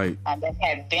 right, that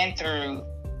have been through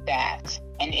that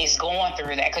and is going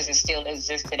through that, because it still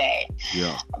exists today.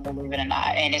 Yeah, believe it or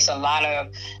not. And it's a lot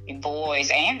of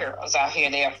boys and girls out here,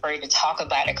 they're afraid to talk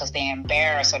about it because they're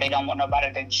embarrassed or they don't want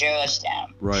nobody to judge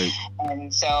them. Right.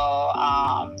 And so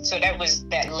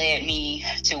that led me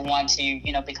to want to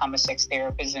become a sex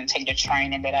therapist and take the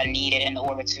training that I needed in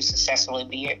order to successfully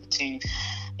be able to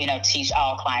teach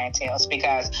all clienteles,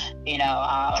 because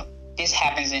this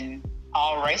happens in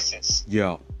all races.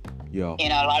 Yeah. Yeah.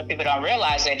 A lot of people don't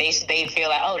realize that they feel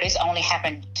like, oh, this only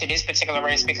happened to this particular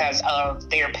race because of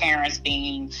their parents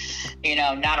being,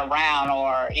 not around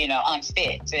or,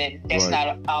 unfit. That's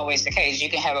not always the case. You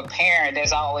can have a parent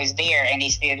that's always there and they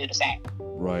still do the same.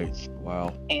 Right.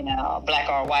 Wow. Black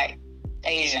or white,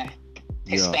 Asian,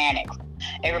 Hispanic,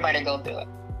 everybody go through it.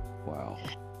 Wow.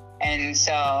 And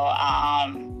so,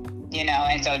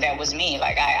 and so that was me.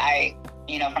 Like I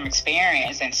from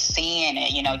experience and seeing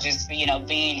it, just,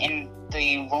 being in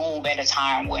the room at a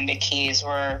time when the kids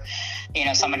were,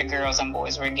 some of the girls and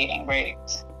boys were getting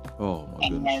raped. Oh, my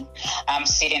goodness. And I'm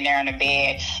sitting there in the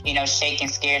bed, shaking,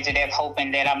 scared to death,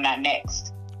 hoping that I'm not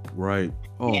next. Right.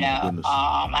 Oh, my goodness.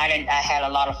 I had a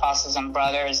lot of fosters and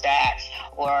brothers that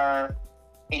were,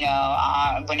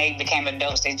 when they became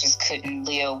adults, they just couldn't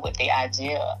live with the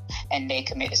idea and they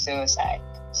committed suicide.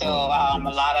 So a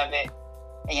lot of it,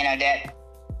 that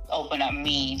opened up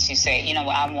me to say,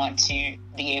 I want to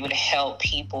be able to help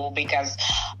people, because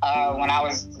when I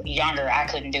was younger, I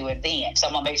couldn't do it then. So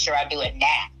I'm going to make sure I do it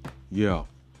now. Yeah.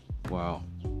 Wow.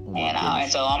 Oh,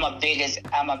 and so I'm a big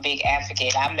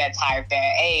advocate. I'm that type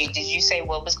that, hey, did you say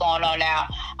what was going on now?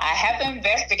 I have to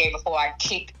investigate before I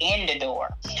kick in the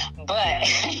door. But,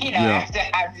 after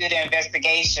I do the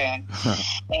investigation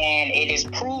and it is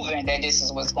proven that this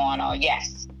is what's going on,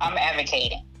 yes, I'm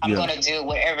advocating. I'm going to do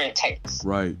whatever it takes.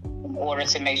 Right. In order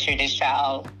to make sure this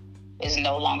child is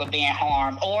no longer being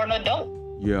harmed, or an adult.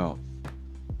 Yeah.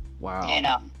 Wow.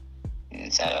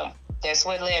 And so that's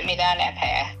what led me down that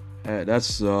path.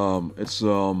 That's it's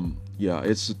a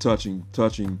touching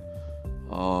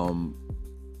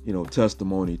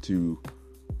testimony to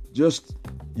just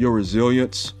your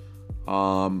resilience,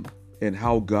 and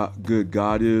how good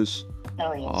God is.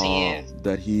 Oh, yes, He is.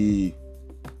 That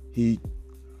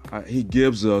He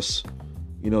gives us,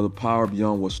 the power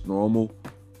beyond what's normal,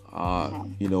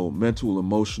 mental,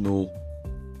 emotional,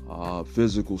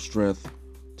 physical strength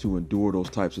to endure those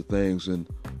types of things, and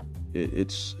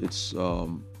it's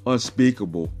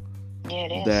unspeakable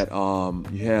that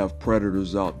you have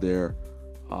predators out there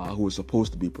who are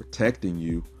supposed to be protecting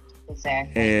you.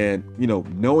 Exactly. And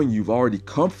knowing you've already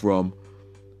come from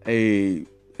a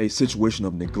situation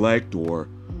of neglect or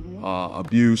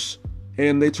abuse,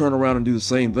 and they turn around and do the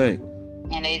same thing.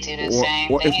 And they do the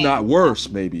same or thing. if not worse,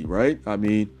 maybe, right? I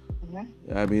mean,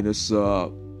 it's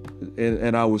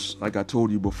and I was, like I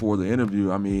told you before the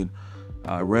interview, I mean,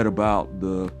 I read about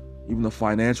even the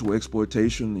financial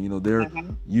exploitation. They're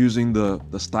using the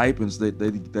stipends that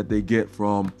they get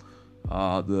from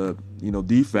the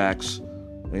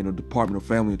DFACS, Department of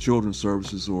Family and Children's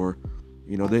Services, or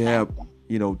they have,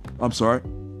 I'm sorry.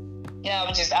 Yeah,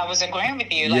 I was agreeing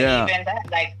with you. Like, even that,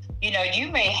 like, you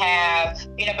may have,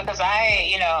 because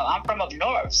I'm from up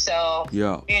north, so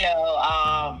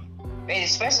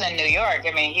especially in New York,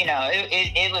 I mean,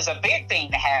 it was a big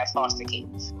thing to have foster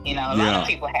kids. A lot of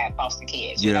people have foster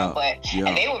kids, and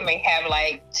they may have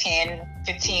like 10,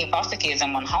 15 foster kids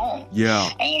in one home. Yeah.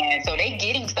 And so they're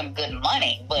getting some good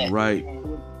money, but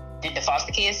did the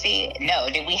foster kids see it? No.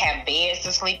 Did we have beds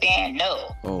to sleep in?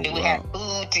 No. Did we have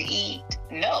food to eat?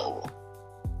 No.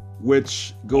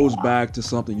 Which goes back to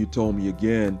something you told me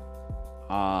again,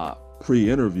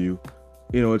 pre-interview.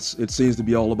 It seems to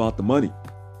be all about the money.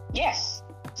 Yes,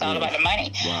 it's all about the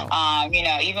money. Wow.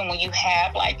 Even when you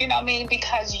have, like,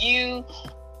 because you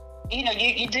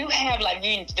do have, like,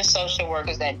 the social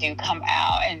workers that do come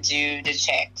out and do the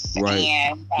checks.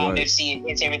 And to see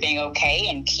is everything okay.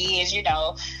 And kids, in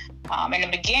the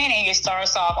beginning, it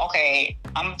starts off, okay,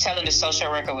 I'm telling the social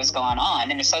worker what's going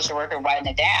on, and the social worker writing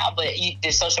it down, but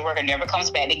the social worker never comes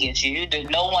back to get you.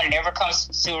 No one never comes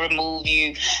to remove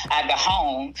you out of the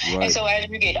home. And so as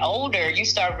you get older, you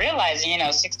start realizing,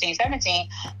 16, 17,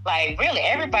 like, really,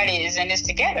 everybody is in this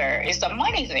together. It's a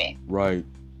money thing. Right.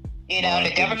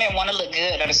 The government want to look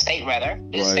good, or the state rather.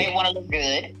 The state want to look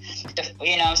good,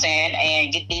 you know what I'm saying,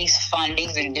 and get these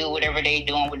fundings and do whatever they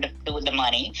doing with the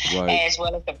money, as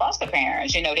well as the foster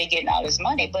parents. They getting all this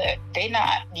money, but they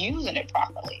not using it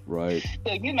properly. Right.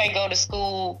 So you may go to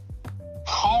school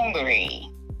hungry,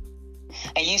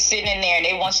 and you sitting in there, and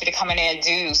they want you to come in there and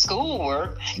do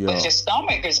schoolwork, but your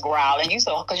stomach is growling.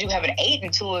 Because you haven't eaten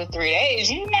in 2 or 3 days,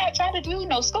 you're not trying to do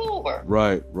no schoolwork.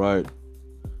 Right.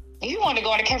 You want to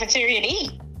go in the cafeteria to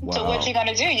eat. Wow. So what you're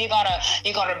gonna do? You're gonna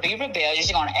be rebellious.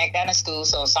 You're gonna act out in school.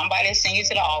 So somebody send you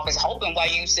to the office, hoping while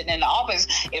you sitting in the office,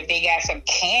 if they got some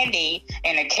candy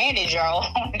in a candy jar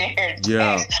on their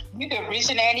desk, you can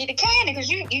reach in there and eat the candy because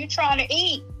you trying to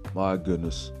eat. My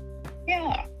goodness.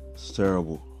 Yeah. It's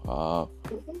terrible. I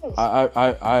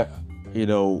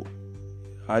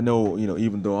know.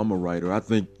 Even though I'm a writer, I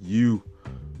think you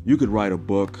could write a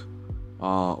book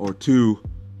or two.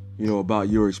 About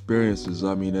your experiences.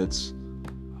 I mean, it's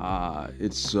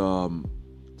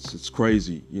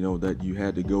crazy, that you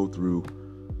had to go through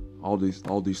all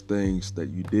these things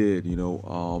that you did.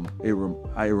 It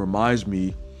reminds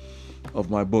me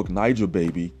of my book Niger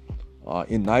Baby.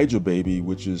 In Niger Baby,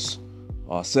 which is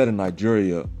set in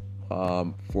Nigeria.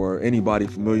 For anybody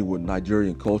familiar with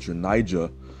Nigerian culture, Niger,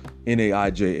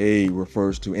 Naija,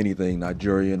 refers to anything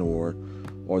Nigerian or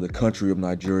the country of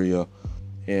Nigeria.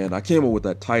 And I came up with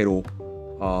that title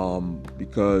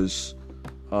because,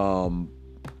 I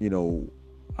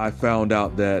found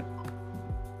out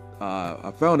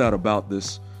about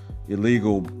this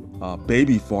illegal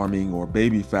baby farming or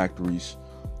baby factories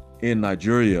in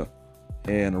Nigeria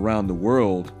and around the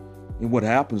world. And what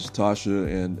happens, Tasha,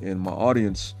 and my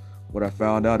audience, what I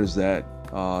found out is that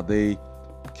they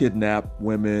kidnap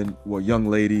women, young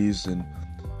ladies, and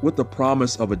with the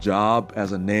promise of a job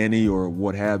as a nanny or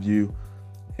what have you.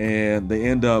 And they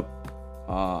end up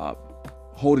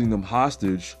holding them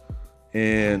hostage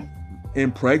and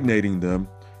impregnating them,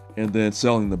 and then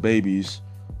selling the babies.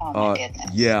 Oh my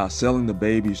goodness. Selling the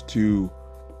babies to,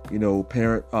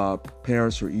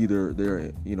 parents are either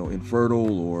they're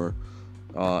infertile or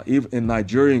even in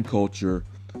Nigerian culture,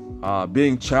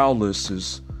 being childless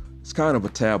is kind of a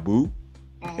taboo,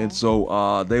 and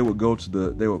so they would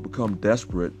become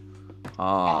desperate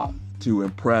to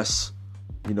impress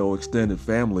extended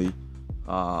family,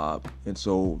 and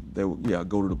so they would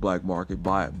go to the black market,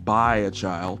 buy a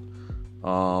child.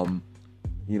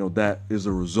 That is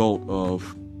a result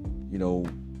of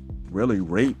really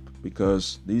rape,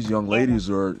 because these young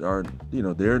ladies are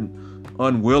they're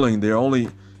unwilling. They're only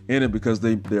in it because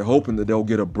they're hoping that they'll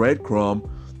get a breadcrumb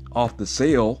off the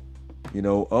sale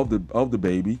of the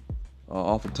baby.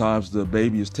 Oftentimes the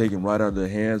baby is taken right out of their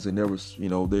hands, and there was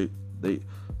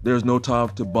there's no time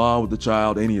to bond with the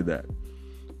child, any of that.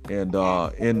 And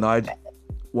in Niger,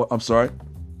 what? I'm sorry.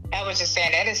 I was just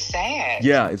saying that is sad.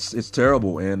 Yeah, it's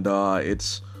terrible, and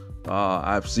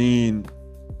I've seen,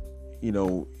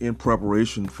 in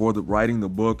preparation for the writing the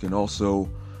book, and also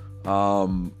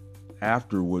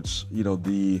afterwards,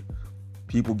 the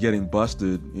people getting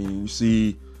busted, and you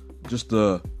see just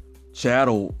the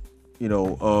chattel,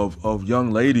 of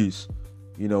young ladies.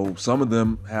 Some of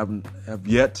them have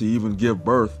yet to even give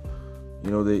birth.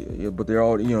 But they're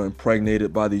all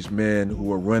impregnated by these men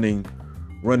who are running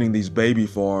these baby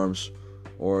farms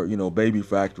or baby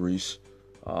factories,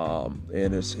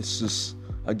 and it's just,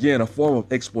 again, a form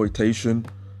of exploitation,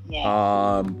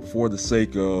 for the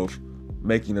sake of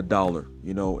making a dollar,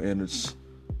 and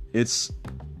it's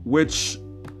which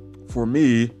for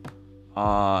me,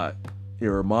 it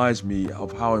reminds me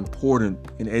of how important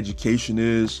an education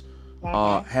is,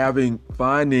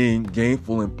 finding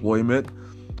gainful employment,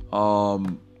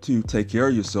 to take care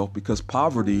of yourself, because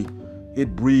poverty,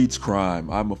 it breeds crime.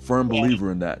 I'm a firm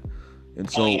believer in that. And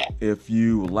so if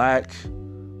you lack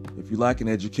an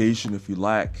education, if you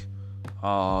lack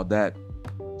that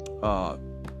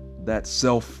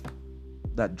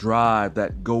drive,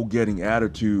 that go-getting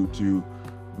attitude to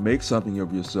make something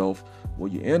of yourself, well,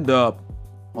 you end up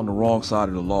on the wrong side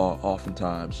of the law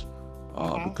oftentimes,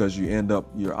 because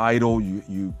you're idle,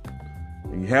 you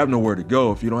have nowhere to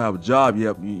go. If you don't have a job,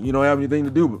 you don't have anything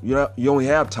to do, but you only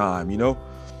have time,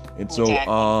 and so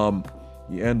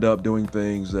you end up doing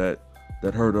things that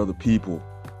hurt other people,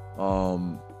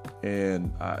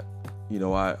 and I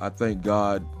thank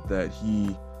God that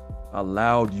He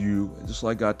allowed you, just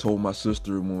like I told my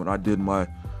sister when I did my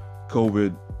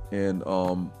COVID and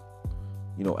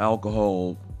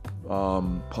alcohol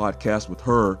podcast with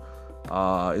her.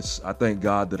 I thank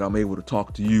God that I'm able to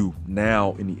talk to you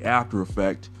now in the after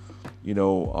effect.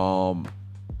 Not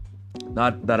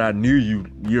that I knew you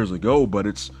years ago, but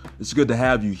it's good to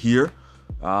have you here.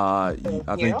 I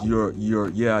think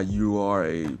you are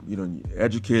a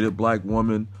educated Black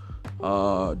woman,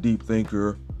 deep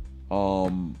thinker,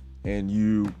 and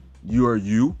you are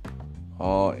you,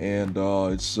 and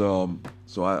it's so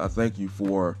I thank you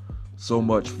for so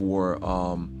much for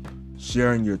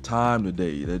sharing your time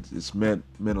today. It's meant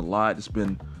a lot. It's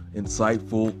been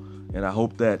insightful, and I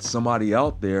hope that somebody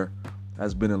out there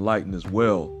has been enlightened as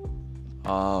well.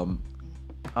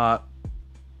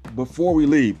 Before we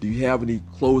leave, do you have any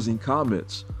closing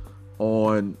comments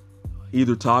on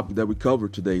either topic that we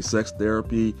covered today, sex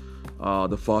therapy,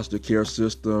 the foster care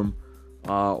system,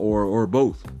 or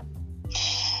both?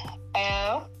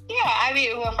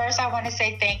 Well, first I want to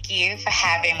say thank you for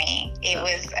having me. It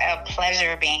was a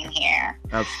pleasure being here.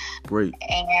 That's great.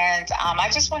 And I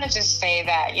just want to say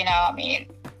that,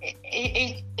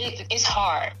 it's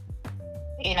hard.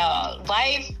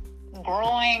 Life,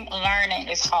 growing, learning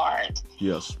is hard.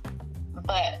 Yes.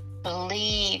 But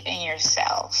believe in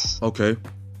yourself. Okay.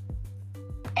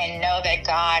 And know that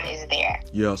God is there.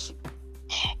 Yes.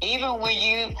 Even when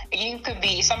you could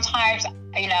be, sometimes,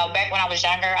 back when I was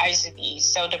younger, I used to be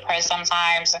so depressed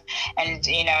sometimes, and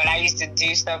I used to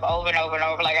do stuff over and over and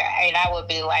over, and I would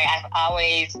be like, I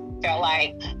always felt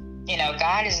like,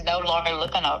 God is no longer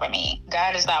looking over me.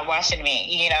 God is not watching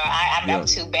me. I'm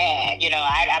too bad.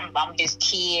 I'm this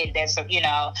kid that's,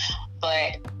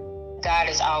 but God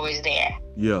is always there.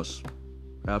 Yes,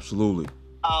 absolutely.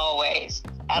 Always.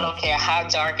 I don't care how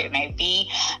dark it may be.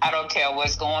 I don't care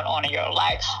what's going on in your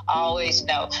life. Always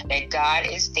know that God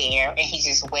is there and He's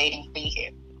just waiting for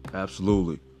you.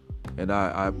 Absolutely. And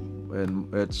I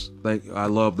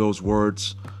love those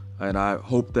words, and I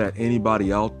hope that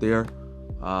anybody out there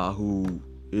who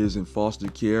is in foster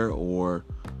care or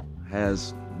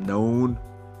has known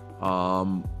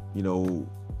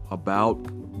about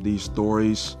these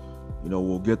stories,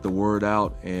 will get the word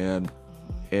out and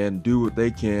do what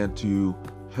they can to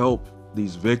help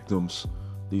these victims,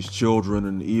 these children,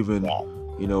 and even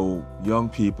young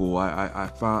people. I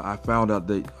found out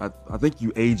that I think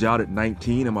you age out at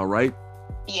 19. Am I right?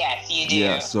 Yes, you do.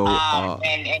 Yeah. So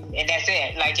and that's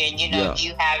it.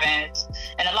 You haven't.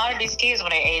 And a lot of these kids,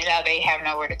 when they age out, they have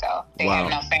nowhere to go. They have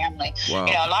no family. Wow.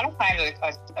 A lot of times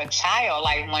a child,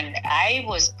 like when I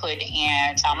was put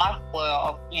in,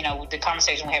 the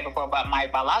conversation we had before about my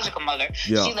biological mother,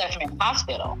 she left me in the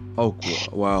hospital. Oh,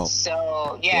 wow.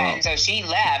 So and so she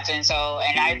left, and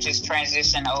I just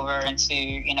transitioned over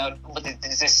into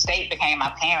the state became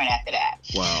my parent after that.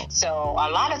 Wow. So a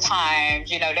lot of times,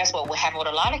 that's what would happen with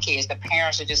a lot of kids. The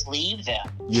parents would just leave them.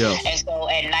 Yeah. And so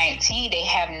at 19, they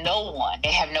have no one.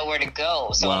 They have nowhere to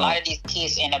go. So a lot of these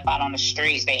kids end up out on the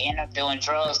streets. They end up doing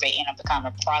drugs. They end up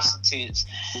becoming prostitutes,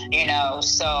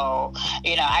 so,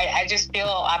 I just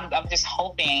feel, I'm just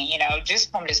hoping,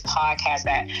 just from this podcast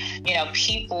that,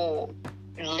 people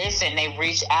listen, they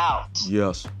reach out.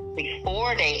 Yes.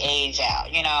 Before they age out,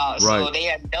 right. So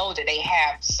they know that they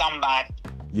have somebody.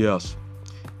 Yes.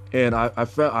 And I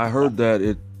heard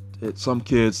that some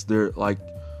kids, they're like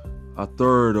a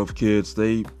third of kids,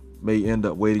 they may end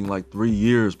up waiting like 3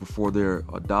 years before they're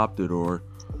adopted, or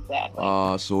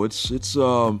exactly. So it's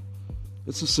a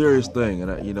serious thing,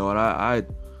 and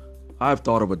I've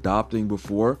thought of adopting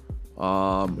before.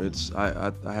 I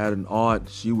had an aunt,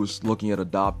 she was looking at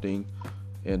adopting,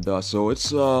 and so it's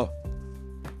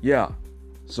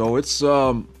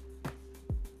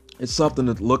something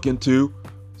to look into.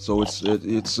 So it's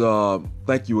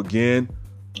thank you again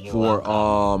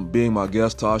for being my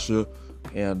guest, Tasha,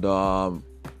 and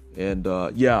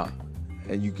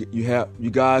you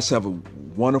guys have a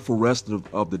wonderful rest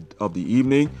of the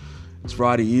evening. It's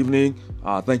Friday evening.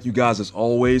 Thank you guys as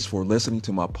always for listening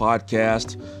to my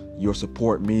podcast. Your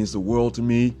support means the world to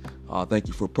me. Thank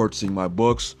you for purchasing my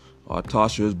books.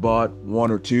 Tasha has bought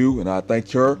 1 or 2, and I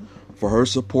thank her for her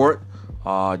support.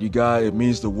 You guys, it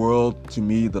means the world to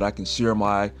me that I can share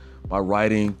my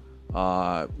writing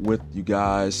with you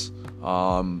guys.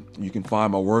 You can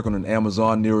find my work on an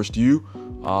Amazon nearest you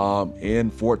in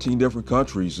 14 different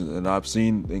countries, and I've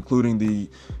seen, including the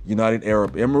United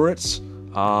Arab Emirates.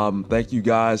 Thank you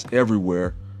guys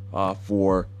everywhere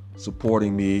for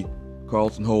supporting me,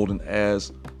 Carlton Holden,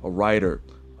 as a writer.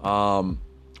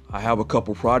 I have a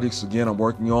couple projects again I'm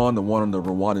working on, the one on the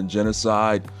Rwandan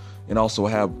genocide, and also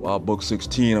have book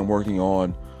 16 I'm working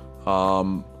on.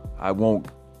 I won't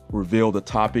reveal the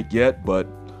topic yet, but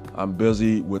I'm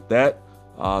busy with that.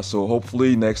 So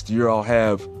hopefully next year I'll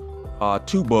have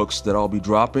 2 books that I'll be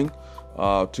dropping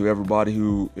to everybody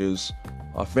who is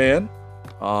a fan.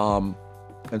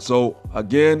 And so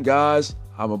again, guys,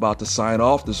 I'm about to sign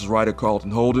off. This is writer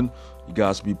Carlton Holden. You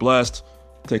guys be blessed.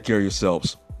 Take care of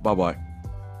yourselves. Bye-bye.